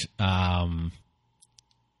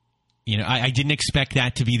didn't expect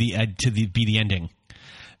that to be the ending.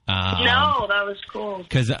 No, that was cool.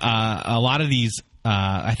 Because a lot of these,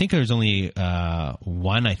 I think there's only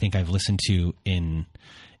one I think I've listened to in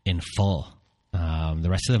full. The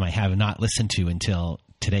rest of them I have not listened to until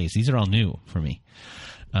today. So these are all new for me.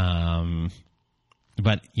 But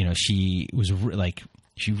she was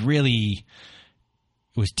she really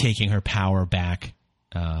was taking her power back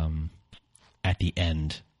at the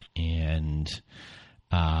end, and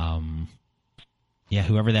whoever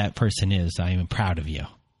that person is, I am proud of you.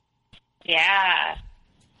 Yeah.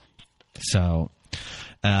 So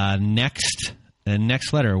next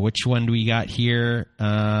letter, which one do we got here?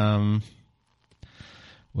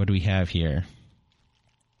 What do we have here?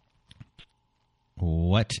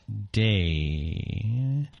 What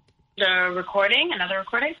day? Another recording?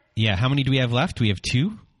 Yeah, how many do we have left? We have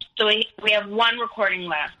 2? So we have one recording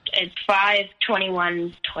left. It's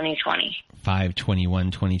 5/21/2020.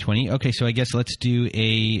 5/21/2020. Okay, so I guess let's do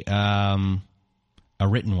a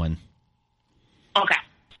written one. Okay.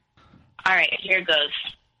 All right, here goes.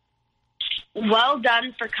 Well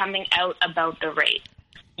done for coming out about the rape,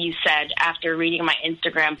 you said after reading my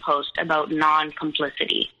Instagram post about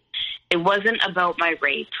non-complicity. It wasn't about my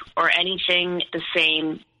rape or anything the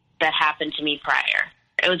same that happened to me prior.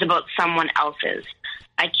 It was about someone else's.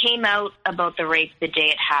 I came out about the rape the day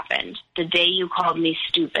it happened, the day you called me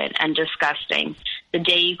stupid and disgusting, the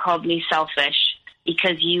day you called me selfish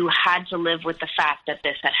because you had to live with the fact that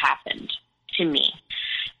this had happened to me.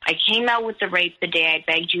 I came out with the rape the day I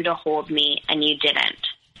begged you to hold me and you didn't.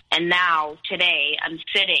 And now, today, I'm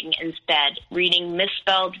sitting instead, reading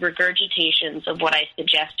misspelled regurgitations of what I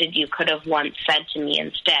suggested you could have once said to me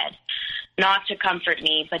instead. Not to comfort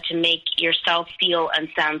me, but to make yourself feel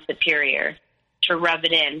and sound superior. To rub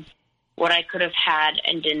it in, what I could have had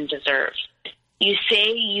and didn't deserve. You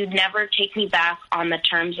say you'd never take me back on the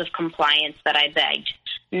terms of compliance that I begged.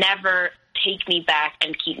 Never take me back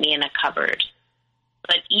and keep me in a cupboard.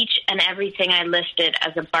 But each and everything I listed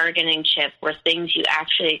as a bargaining chip were things you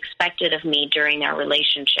actually expected of me during our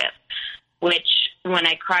relationship, which, when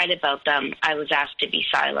I cried about them, I was asked to be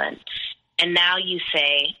silent. And now you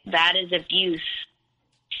say, that is abuse.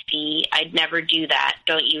 See, I'd never do that.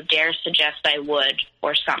 Don't you dare suggest I would,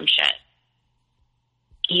 or some shit.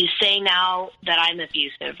 You say now that I'm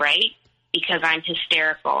abusive, right? Because I'm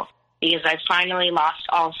hysterical. Because I finally lost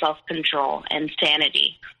all self-control and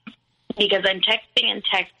sanity. because I'm texting and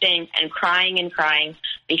texting and crying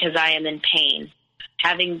because I am in pain,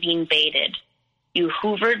 having been baited. You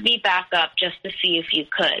hoovered me back up just to see if you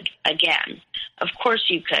could, again. Of course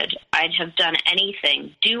you could. I'd have done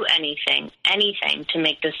anything, do anything to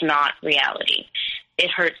make this not reality.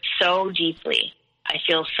 It hurts so deeply. I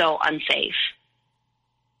feel so unsafe.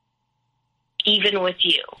 Even with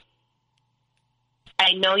you.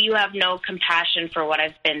 I know you have no compassion for what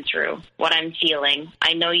I've been through, what I'm feeling.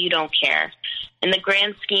 I know you don't care. In the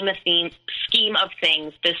grand scheme of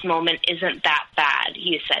things, this moment isn't that bad,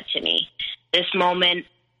 you said to me. This moment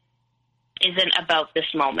isn't about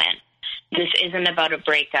this moment. This isn't about a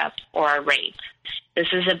breakup or a rape. This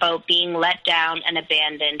is about being let down and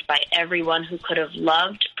abandoned by everyone who could have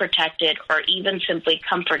loved, protected, or even simply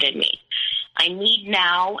comforted me. I need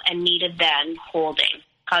now and needed then holding,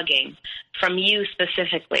 hugging, from you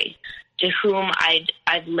specifically, to whom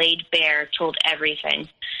I've laid bare, told everything.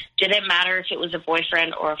 Didn't matter if it was a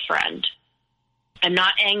boyfriend or a friend. I'm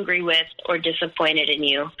not angry with or disappointed in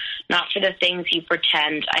you, not for the things you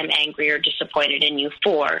pretend I'm angry or disappointed in you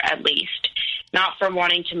for, at least. Not for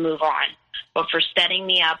wanting to move on, but for setting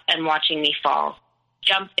me up and watching me fall.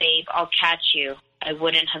 Jump, babe, I'll catch you. I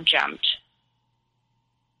wouldn't have jumped.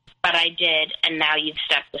 But I did, and now you've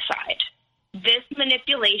stepped aside. This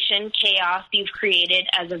manipulation chaos you've created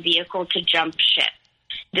as a vehicle to jump ship.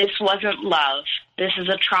 This wasn't love. This is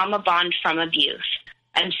a trauma bond from abuse.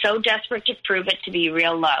 I'm so desperate to prove it to be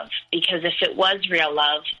real love, because if it was real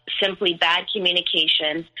love, simply bad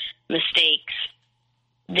communication, mistakes,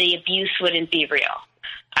 the abuse wouldn't be real.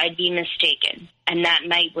 I'd be mistaken, and that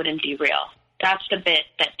night wouldn't be real. That's the bit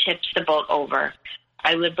that tips the boat over.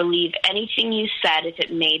 I would believe anything you said if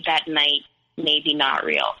it made that night maybe not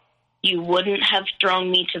real. You wouldn't have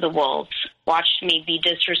thrown me to the wolves, watched me be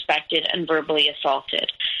disrespected and verbally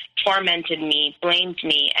assaulted, tormented me, blamed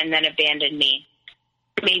me, and then abandoned me,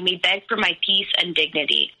 made me beg for my peace and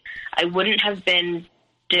dignity. I wouldn't have been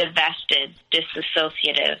divested,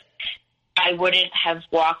 disassociative. I wouldn't have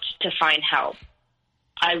walked to find help.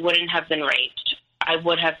 I wouldn't have been raped. I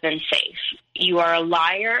would have been safe. You are a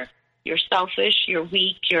liar. You're selfish. You're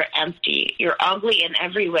weak. You're empty. You're ugly in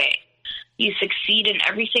every way. You succeed in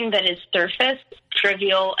everything that is surface,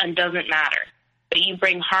 trivial, and doesn't matter. But you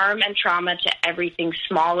bring harm and trauma to everything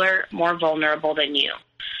smaller, more vulnerable than you.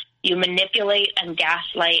 You manipulate and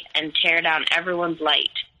gaslight and tear down everyone's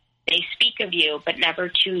light. They speak of you, but never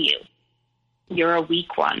to you. You're a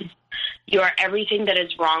weak one. You are everything that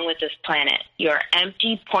is wrong with this planet. You're an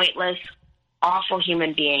empty, pointless, awful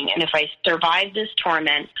human being. And if I survive this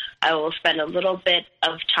torment, I will spend a little bit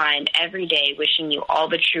of time every day wishing you all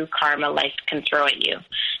the true karma life can throw at you,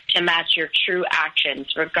 to match your true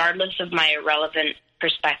actions, regardless of my irrelevant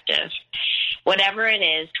perspective. Whatever it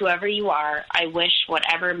is, whoever you are, I wish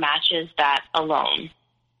whatever matches that alone.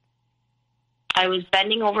 I was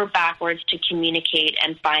bending over backwards to communicate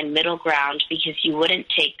and find middle ground because you wouldn't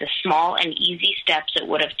take the small and easy steps it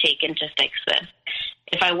would have taken to fix this.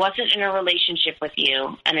 If I wasn't in a relationship with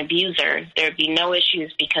you, an abuser, there'd be no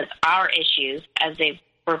issues because our issues, as they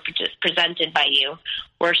were presented by you,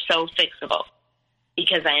 were so fixable.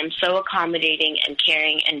 Because I am so accommodating and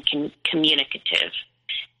caring and communicative.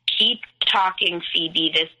 Keep talking,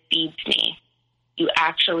 Phoebe, this feeds me. You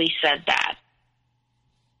actually said that.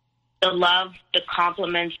 The love, the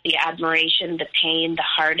compliments, the admiration, the pain, the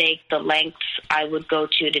heartache, the lengths I would go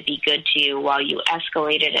to be good to you while you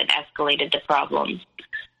escalated the problems.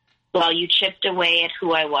 While you chipped away at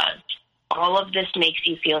who I was. All of this makes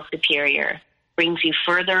you feel superior, brings you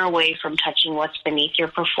further away from touching what's beneath your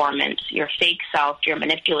performance, your fake self, your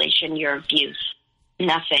manipulation, your abuse.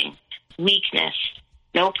 Nothing. Weakness.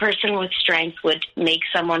 No person with strength would make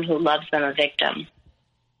someone who loves them a victim,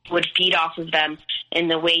 would feed off of them in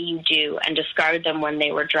the way you do and discard them when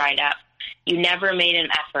they were dried up. You never made an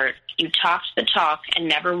effort. You talked the talk and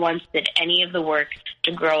never once did any of the work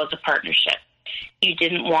to grow as a partnership. You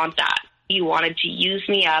didn't want that. You wanted to use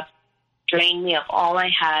me up, drain me of all I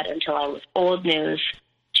had until I was old news,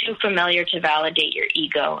 too familiar to validate your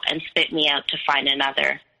ego, and spit me out to find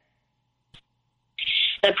another.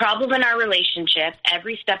 The problem in our relationship,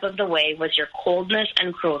 every step of the way, was your coldness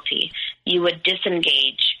and cruelty. You would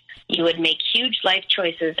disengage. You would make huge life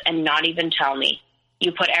choices and not even tell me.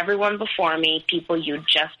 You put everyone before me, people you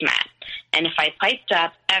just met. And if I piped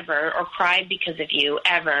up ever or cried because of you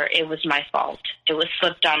ever, it was my fault. It was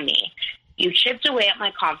slipped on me. You chipped away at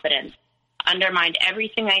my confidence, undermined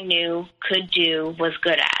everything I knew, could do, was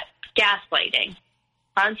good at. Gaslighting.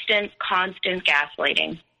 Constant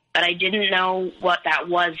gaslighting. But I didn't know what that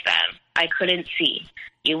was then. I couldn't see.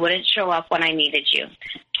 You wouldn't show up when I needed you.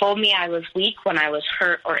 told me I was weak when I was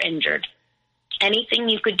hurt or injured. Anything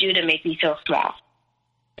you could do to make me feel small.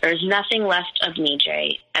 There's nothing left of me,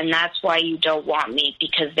 Jay, and that's why you don't want me,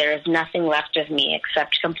 because there is nothing left of me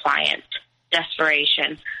except compliance,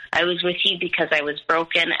 desperation. I was with you because I was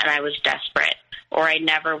broken and I was desperate, or I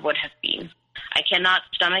never would have been. I cannot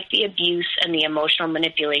stomach the abuse and the emotional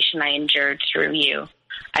manipulation I endured through you.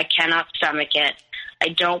 I cannot stomach it. I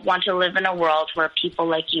don't want to live in a world where people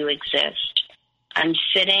like you exist. I'm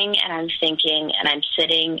sitting and I'm thinking and I'm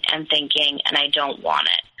sitting and thinking, and I don't want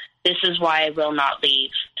it. This is why I will not leave.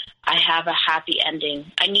 I have a happy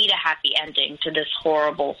ending. I need a happy ending to this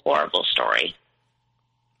horrible, horrible story.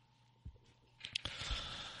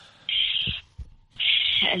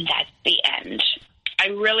 And that's the end. I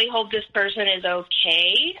really hope this person is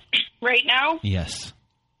okay right now. Yes.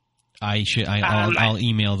 I'll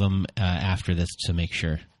email them after this to make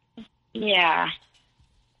sure. Yeah.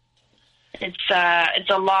 It's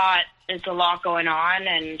a lot. It's a lot going on,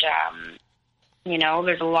 and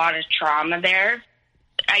there's a lot of trauma there.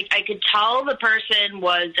 I could tell the person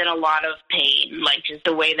was in a lot of pain, like just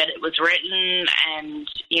the way that it was written, and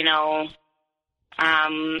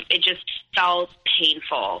it just felt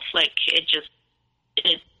painful. Like it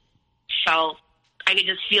felt. I could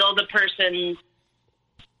just feel the person.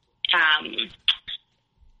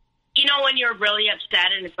 When you're really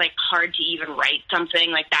upset and it's like hard to even write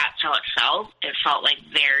something, like that's how it felt. It felt like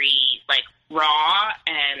very like raw,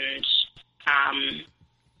 and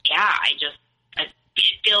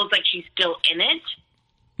it feels like she's still in it.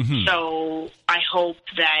 Mm-hmm. So I hope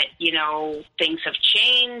that things have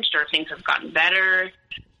changed or things have gotten better,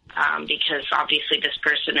 because obviously this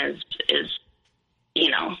person is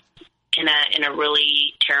in a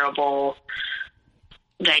really terrible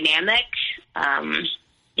dynamic.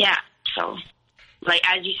 So, like,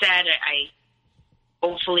 as you said,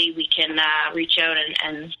 hopefully we can reach out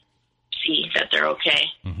and see that they're okay.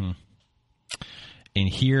 Mm-hmm. And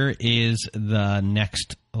here is the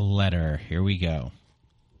next letter. Here we go.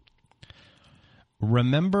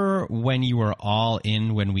 Remember when you were all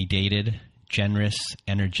in when we dated? Generous,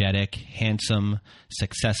 energetic, handsome,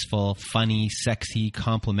 successful, funny, sexy,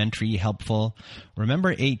 complimentary, helpful.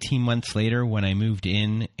 Remember 18 months later when I moved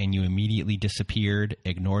in and you immediately disappeared,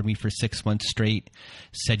 ignored me for 6 months straight,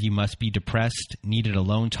 said you must be depressed, needed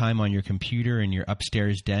alone time on your computer in your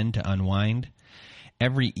upstairs den to unwind?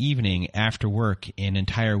 Every evening after work and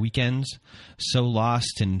entire weekends, so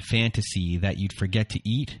lost in fantasy that you'd forget to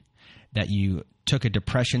eat, that you took a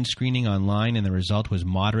depression screening online and the result was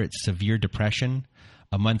moderate severe depression.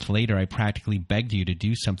 A month later, I practically begged you to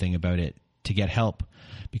do something about it, to get help,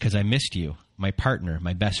 because I missed you, my partner,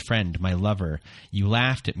 my best friend, my lover. You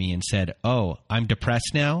laughed at me and said, "Oh, I'm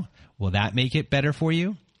depressed now? Will that make it better for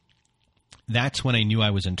you?" That's when I knew I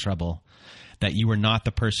was in trouble, that you were not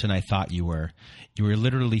the person I thought you were. You were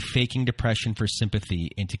literally faking depression for sympathy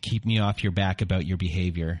and to keep me off your back about your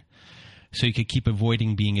behavior, so you could keep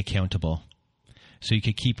avoiding being accountable. So you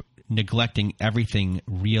could keep neglecting everything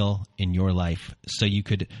real in your life, so you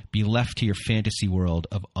could be left to your fantasy world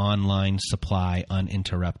of online supply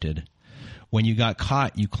uninterrupted. When you got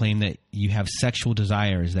caught, you claimed that you have sexual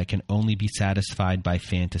desires that can only be satisfied by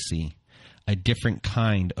fantasy. A different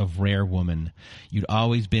kind of rare woman. You'd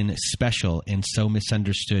always been special and so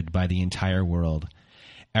misunderstood by the entire world.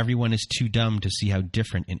 Everyone is too dumb to see how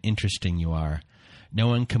different and interesting you are. No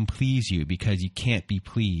one can please you because you can't be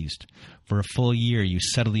pleased. For a full year, you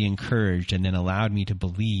subtly encouraged and then allowed me to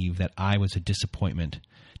believe that I was a disappointment,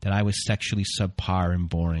 that I was sexually subpar and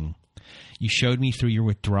boring. You showed me through your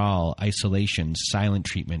withdrawal, isolation, silent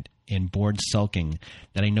treatment, and bored sulking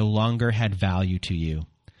that I no longer had value to you.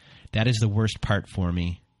 That is the worst part for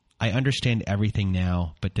me. I understand everything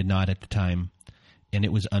now, but did not at the time, and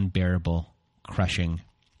it was unbearable, crushing.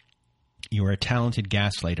 You are a talented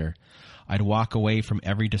gaslighter. I'd walk away from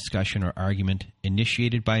every discussion or argument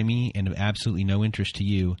initiated by me and of absolutely no interest to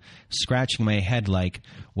you, scratching my head like,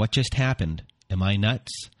 what just happened? Am I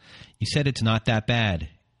nuts? You said it's not that bad.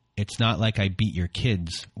 It's not like I beat your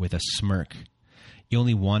kids, with a smirk. You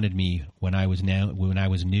only wanted me when I was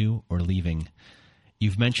new or leaving.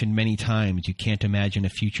 You've mentioned many times you can't imagine a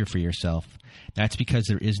future for yourself. That's because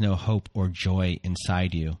there is no hope or joy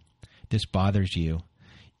inside you. This bothers you.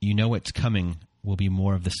 You know what's coming will be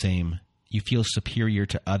more of the same. You feel superior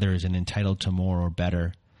to others and entitled to more or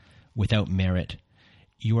better, without merit.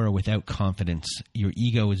 You are without confidence. Your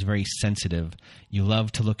ego is very sensitive. You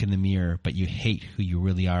love to look in the mirror, but you hate who you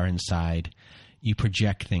really are inside. You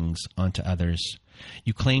project things onto others.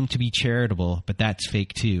 You claim to be charitable, but that's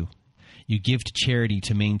fake too. You give to charity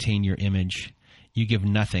to maintain your image. You give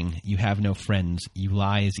nothing. You have no friends. You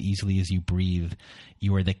lie as easily as you breathe.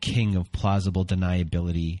 You are the king of plausible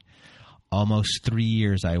deniability. Almost 3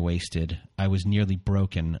 years I wasted. I was nearly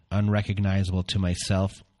broken, unrecognizable to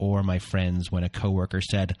myself or my friends when a coworker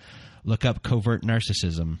said, "Look up covert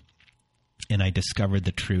narcissism." And I discovered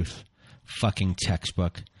the truth. Fucking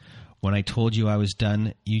textbook. When I told you I was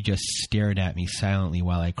done, you just stared at me silently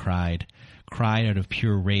while I cried out of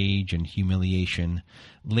pure rage and humiliation.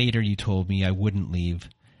 Later you told me I wouldn't leave.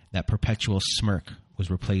 That perpetual smirk was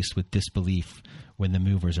replaced with disbelief when the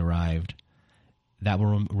movers arrived. That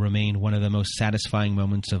will remain one of the most satisfying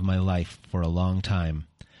moments of my life for a long time.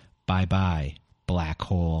 Bye-bye, black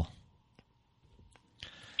hole.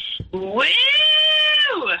 Woo!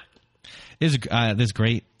 This is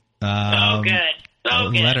great. So good.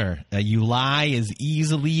 So good. Letter. You lie as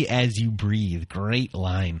easily as you breathe. Great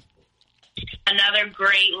line. Another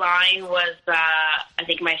great line was, I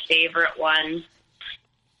think my favorite one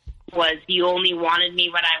was, "You only wanted me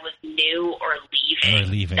when I was new or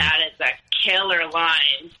leaving." That is a killer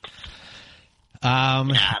line.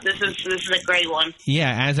 This is a great one.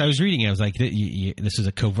 Yeah, as I was reading it, I was like, this is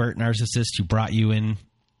a covert narcissist who brought you in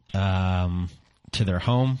to their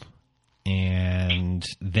home, and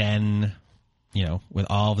then, with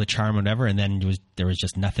all the charm and whatever, and then there was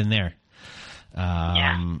just nothing there.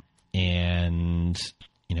 And,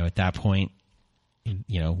 at that point,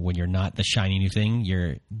 when you're not the shiny new thing,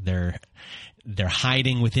 they're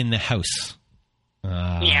hiding within the house.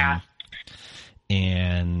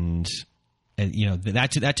 And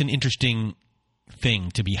that's an interesting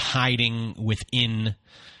thing, to be hiding within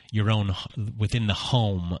within the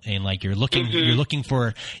home, and like you're looking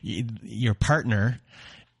for your partner,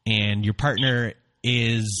 and your partner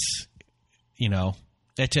is,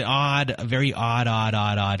 that's a very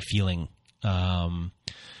odd feeling,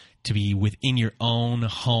 to be within your own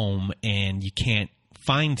home and you can't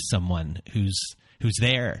find someone who's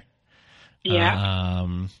there. Yeah.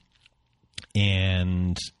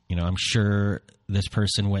 And, I'm sure this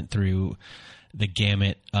person went through the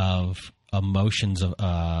gamut of emotions of,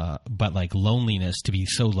 but like loneliness, to be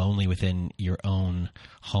so lonely within your own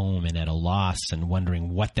home and at a loss and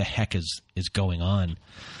wondering what the heck is going on.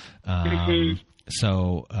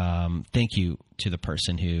 So, thank you to the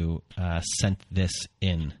person who sent this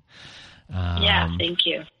in. Thank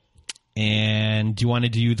you. And do you want to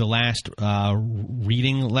do the last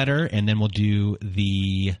reading letter, and then we'll do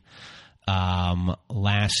the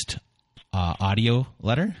last audio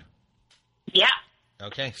letter? Yeah.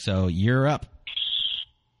 Okay, so you're up.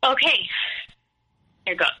 Okay.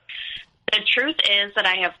 Here goes. The truth is that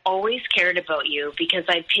I have always cared about you because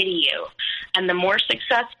I pity you. And the more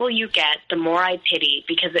successful you get, the more I pity,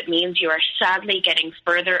 because it means you are sadly getting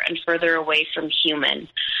further and further away from human.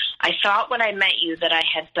 I thought when I met you that I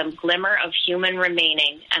had some glimmer of human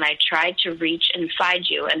remaining, and I tried to reach inside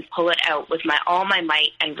you and pull it out with all my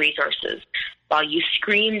might and resources, while you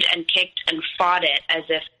screamed and kicked and fought it as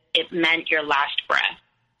if it meant your last breath.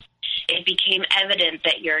 It became evident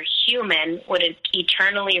that your human would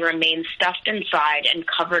eternally remain stuffed inside and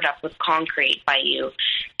covered up with concrete by you,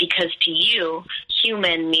 because to you,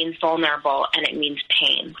 human means vulnerable and it means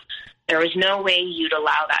pain. There was no way you'd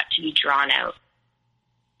allow that to be drawn out.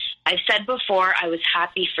 I've said before I was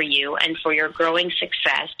happy for you and for your growing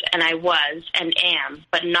success, and I was and am,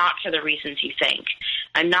 but not for the reasons you think.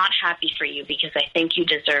 I'm not happy for you because I think you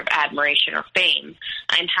deserve admiration or fame.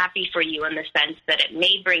 I'm happy for you in the sense that it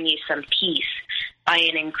may bring you some peace by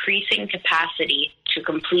an increasing capacity to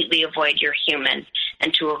completely avoid your human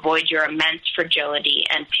and to avoid your immense fragility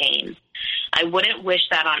and pain. I wouldn't wish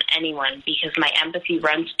that on anyone because my empathy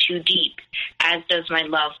runs too deep, as does my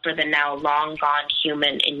love for the now long-gone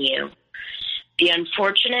human in you. The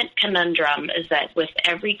unfortunate conundrum is that with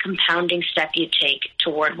every compounding step you take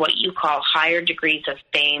toward what you call higher degrees of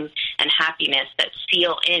fame and happiness that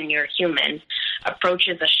seal in your human,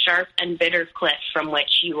 approaches a sharp and bitter cliff from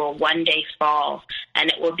which you will one day fall,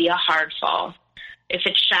 and it will be a hard fall. If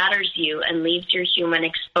it shatters you and leaves your human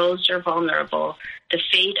exposed or vulnerable, the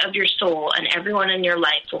fate of your soul and everyone in your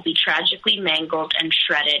life will be tragically mangled and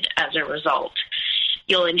shredded as a result.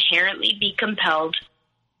 You'll inherently be compelled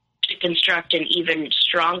to construct an even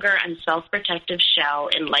stronger and self-protective shell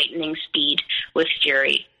in lightning speed with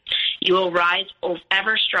fury. You will rise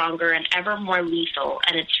ever stronger and ever more lethal,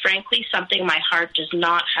 and it's frankly something my heart does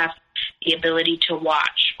not have the ability to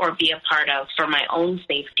watch or be a part of for my own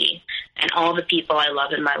safety and all the people I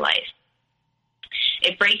love in my life.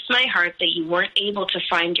 It breaks my heart that you weren't able to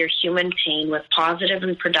find your human pain with positive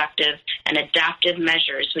and productive and adaptive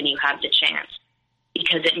measures when you had the chance. Because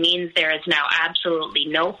because it means there is now absolutely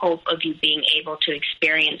no hope of you being able to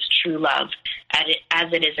experience true love as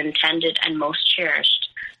it is intended and most cherished,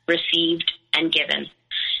 received, and given.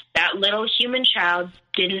 That little human child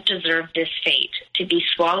didn't deserve this fate, to be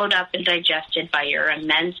swallowed up and digested by your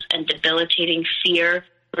immense and debilitating fear,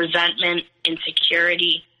 resentment,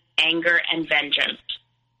 insecurity, anger, and vengeance,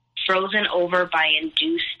 frozen over by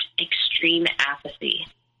induced extreme apathy.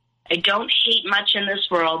 I don't hate much in this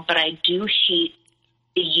world, but I do hate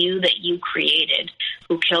the you that you created,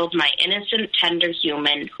 who killed my innocent, tender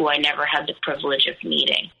human who I never had the privilege of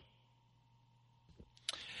meeting.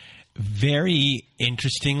 Very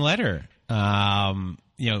interesting letter.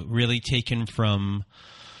 Really taken from,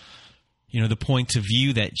 the point of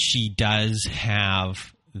view that she does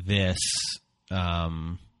have this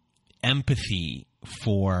empathy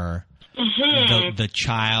for the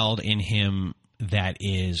child in him that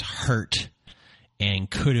is hurt and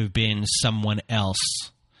could have been someone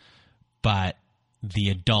else, but the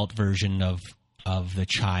adult version of the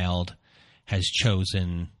child has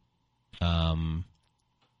chosen the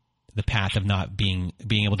path of not being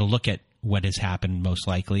able to look at what has happened, most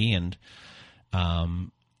likely, and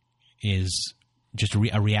is just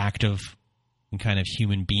a reactive kind of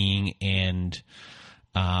human being, and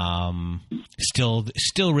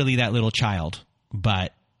still really that little child,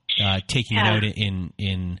 but taking it out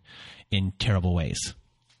in terrible ways.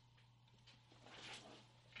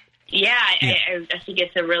 Yeah, I think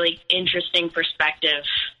it's a really interesting perspective.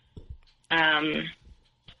 And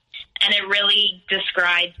it really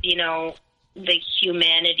describes, the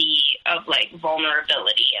humanity of,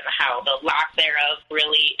 vulnerability and how the lack thereof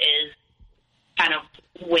really is kind of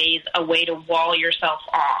a way to wall yourself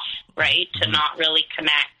off, right? To not really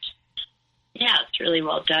connect. Yeah, it's really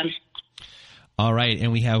well done. All right,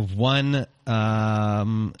 and we have one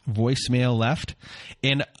voicemail left.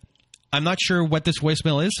 And I'm not sure what this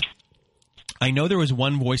voicemail is. I know there was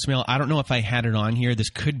one voicemail. I don't know if I had it on here. This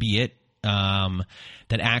could be it.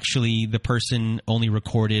 That actually the person only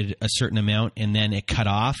recorded a certain amount and then it cut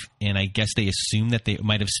off, and I guess they assumed that they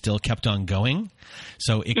might have still kept on going.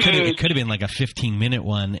 So it could have been like a 15-minute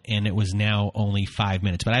one, and it was now only 5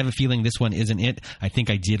 minutes. But I have a feeling this one isn't it. I think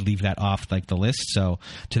I did leave that off the list. So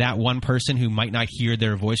to that one person who might not hear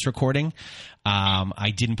their voice recording,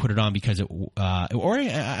 I didn't put it on because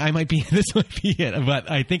I might be, this might be it,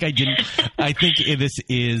 but I think I didn't. I think this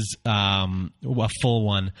is a full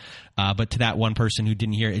one. But to that one person who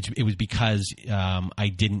didn't hear it was because I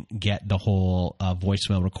didn't get the whole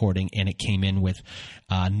voicemail recording, and it came in with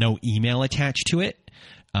no email attached to it.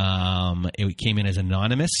 It came in as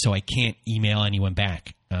anonymous, so I can't email anyone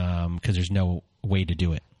back because there's no way to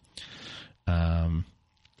do it.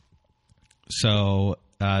 So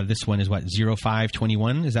this one is what,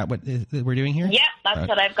 0521? Is that what we're doing here? Yeah, that's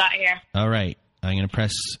what I've got here. All right. I'm going to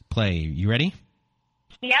press play. You ready?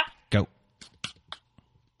 Yep. Go.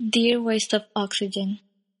 Dear waste of oxygen,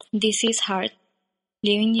 this is hard.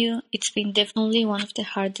 Leaving you, it's been definitely one of the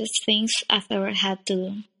hardest things I've ever had to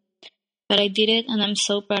do. But I did it, and I'm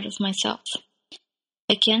so proud of myself.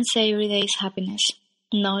 I can't say every day is happiness.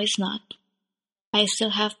 No, it's not. I still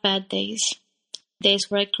have bad days. Days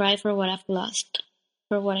where I cry for what I've lost,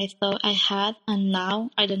 for what I thought I had, and now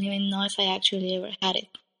I don't even know if I actually ever had it.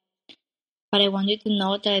 But I want you to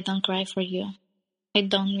know that I don't cry for you. I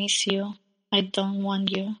don't miss you. I don't want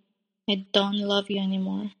you. I don't love you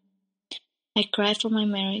anymore. I cry for my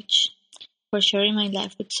marriage, for sharing my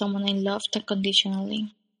life with someone I loved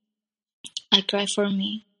unconditionally. I cry for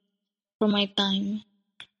me, for my time,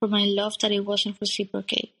 for my love that it wasn't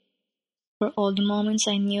reciprocated, for all the moments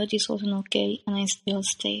I knew this wasn't okay and I still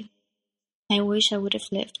stayed. I wish I would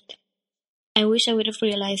have left. I wish I would have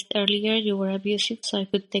realized earlier you were abusive so I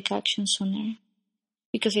could take action sooner.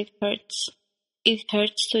 Because it hurts. It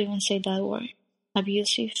hurts to even say that word.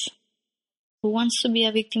 Abusive. Who wants to be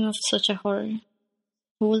a victim of such a horror?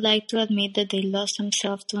 Who would like to admit that they lost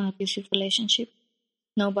themselves to an abusive relationship?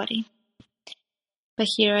 Nobody. But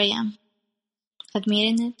here I am,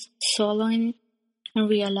 admitting it, swallowing it, and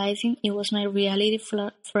realizing it was my reality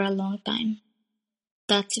for a long time.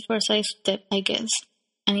 That's the first step, I guess,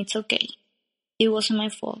 and it's okay. It wasn't my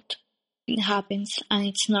fault. It happens, and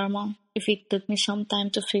it's normal if it took me some time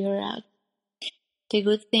to figure out. The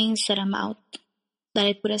good thing is that I'm out, that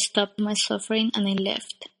I put a stop to my suffering and I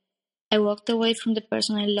left. I walked away from the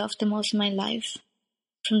person I loved the most in my life,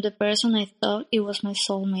 from the person I thought it was my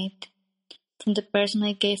soulmate, from the person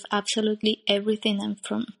I gave absolutely everything, and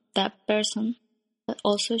from that person that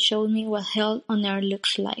also showed me what hell on earth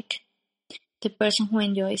looks like. The person who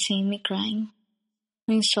enjoyed seeing me crying,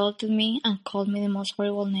 who insulted me and called me the most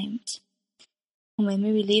horrible names, who made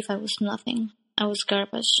me believe I was nothing, I was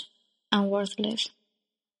garbage and worthless.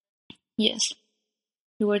 Yes,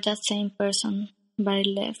 you were that same person, but I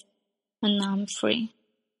left, and now I'm free,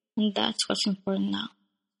 and that's what's important now.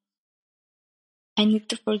 I need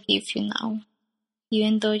to forgive you now,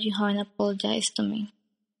 even though you haven't apologized to me.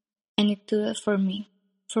 I need to do it for me,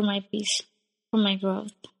 for my peace, for my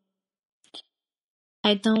growth.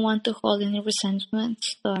 I don't want to hold any resentment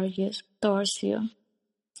towards you,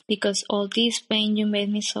 because all this pain you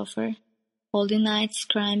made me suffer, all the nights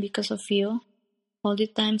crying because of you, all the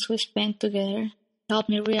times we spent together, helped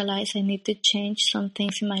me realize I need to change some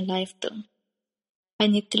things in my life too. I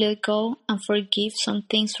need to let go and forgive some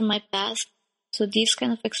things from my past, so this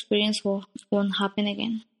kind of experience won't happen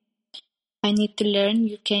again. I need to learn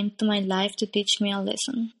you came to my life to teach me a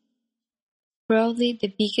lesson. Probably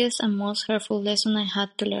the biggest and most hurtful lesson I had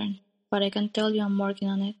to learn, but I can tell you I'm working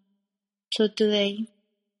on it. So today,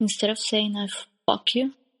 instead of saying I fuck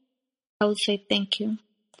you, I would say thank you.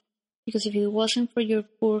 Because if it wasn't for your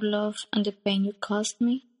poor love and the pain you caused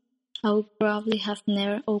me, I would probably have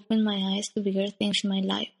never opened my eyes to bigger things in my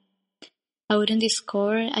life. I wouldn't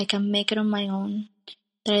discover I can make it on my own,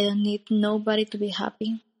 that I don't need nobody to be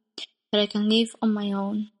happy, that I can live on my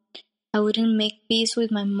own. I wouldn't make peace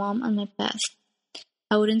with my mom and my past.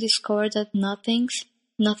 I wouldn't discover that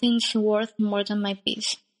nothing's worth more than my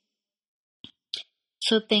peace.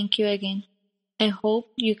 So thank you again. I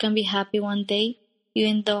hope you can be happy one day,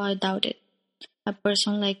 even though I doubt it. A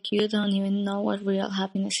person like you don't even know what real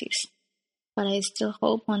happiness is. But I still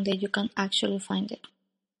hope one day you can actually find it.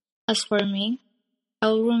 As for me, I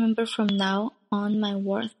will remember from now on my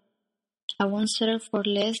worth. I won't settle for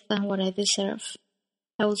less than what I deserve.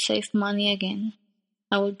 I will save money again.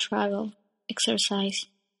 I will travel, exercise.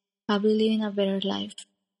 I'll be living a better life.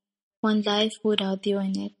 One life without you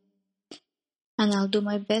in it. And I'll do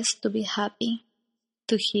my best to be happy,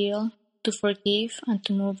 to heal, to forgive, and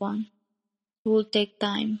to move on. It will take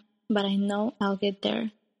time, but I know I'll get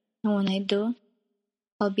there. And when I do,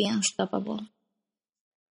 I'll be unstoppable.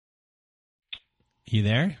 You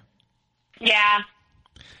there? Yeah.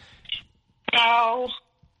 Oh,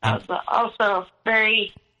 that was also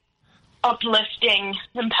very uplifting,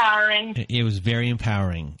 empowering. It was very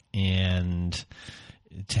empowering. And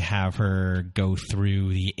to have her go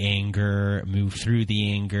through the anger, move through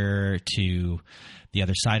the anger to the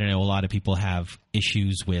other side. I know a lot of people have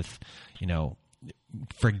issues with,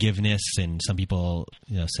 forgiveness, and some people,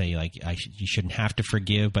 say like you shouldn't have to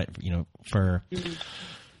forgive, but for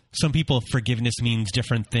some people, forgiveness means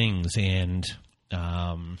different things, and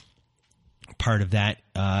part of that,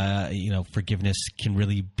 forgiveness can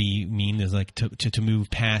really mean is like to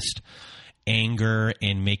move past anger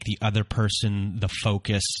and make the other person the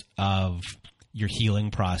focus of your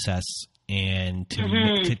healing process, and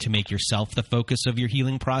to make yourself the focus of your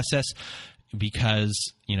healing process,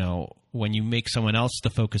 because when you make someone else the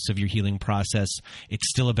focus of your healing process, it's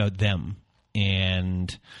still about them,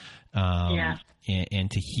 and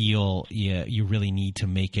to heal, you really need to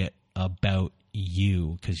make it about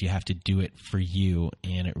you, because you have to do it for you.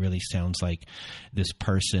 And it really sounds like this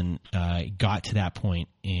person got to that point.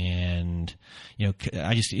 And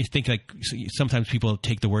I just think like sometimes people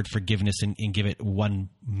take the word forgiveness and give it one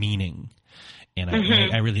meaning, and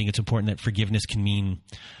I really think it's important that forgiveness can mean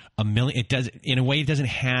a million. It does, in a way, it doesn't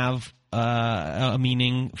have a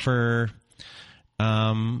meaning for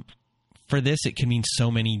this. It can mean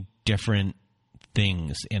so many different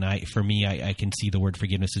things, and I can see the word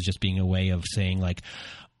forgiveness as just being a way of saying like,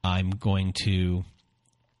 I'm going to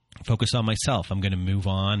focus on myself. I'm going to move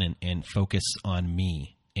on and focus on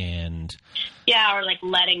me, and or like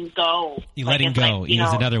letting go. Letting go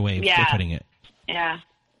is another way of putting it. Yeah.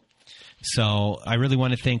 So I really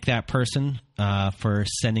want to thank that person for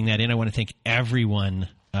sending that in. I want to thank everyone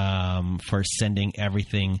for sending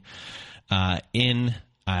everything in.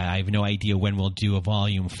 I have no idea when we'll do a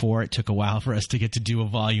volume 4. It took a while for us to get to do a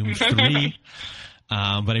volume 3.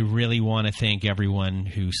 But I really want to thank everyone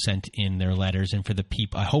who sent in their letters, and for the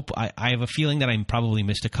people. I have a feeling that I probably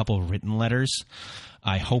missed a couple of written letters.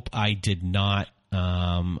 I hope I did not.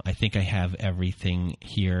 I think I have everything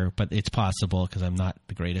here, but it's possible because I'm not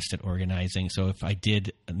the greatest at organizing. So if I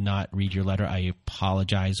did not read your letter, I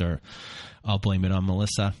apologize, or I'll blame it on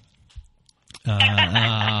Melissa.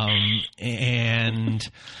 And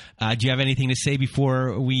do you have anything to say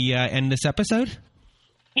before we end this episode?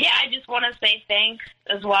 Yeah, I just want to say thanks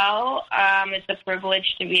as well. It's a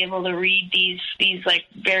privilege to be able to read these like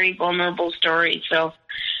very vulnerable stories. So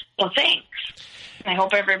thanks. I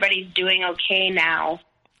hope everybody's doing okay now,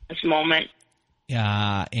 this moment.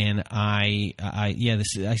 And I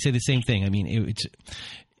say the same thing. I mean,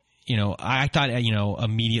 I thought,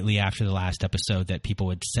 immediately after the last episode that people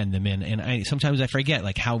would send them in. And sometimes I forget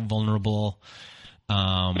like how vulnerable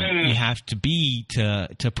you have to be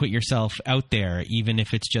to put yourself out there, even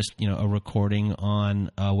if it's just, a recording on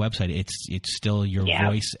a website. It's still your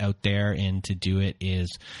voice out there, and to do it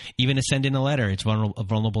is, even to send in a letter, it's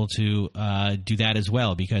vulnerable to do that as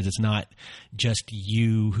well, because it's not just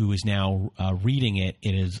you who is now reading it.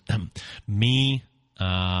 It is me,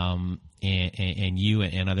 and you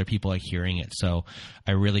and other people are hearing it. So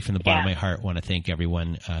I really, from the bottom of my heart, want to thank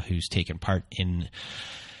everyone who's taken part in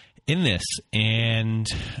this. And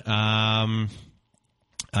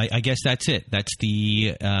I guess that's it. That's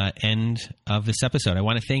the end of this episode. I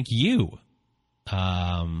want to thank you,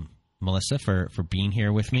 Melissa, for being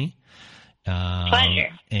here with me. Pleasure.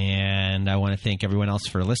 And I want to thank everyone else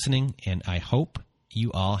for listening, and I hope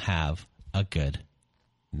you all have a good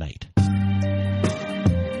night.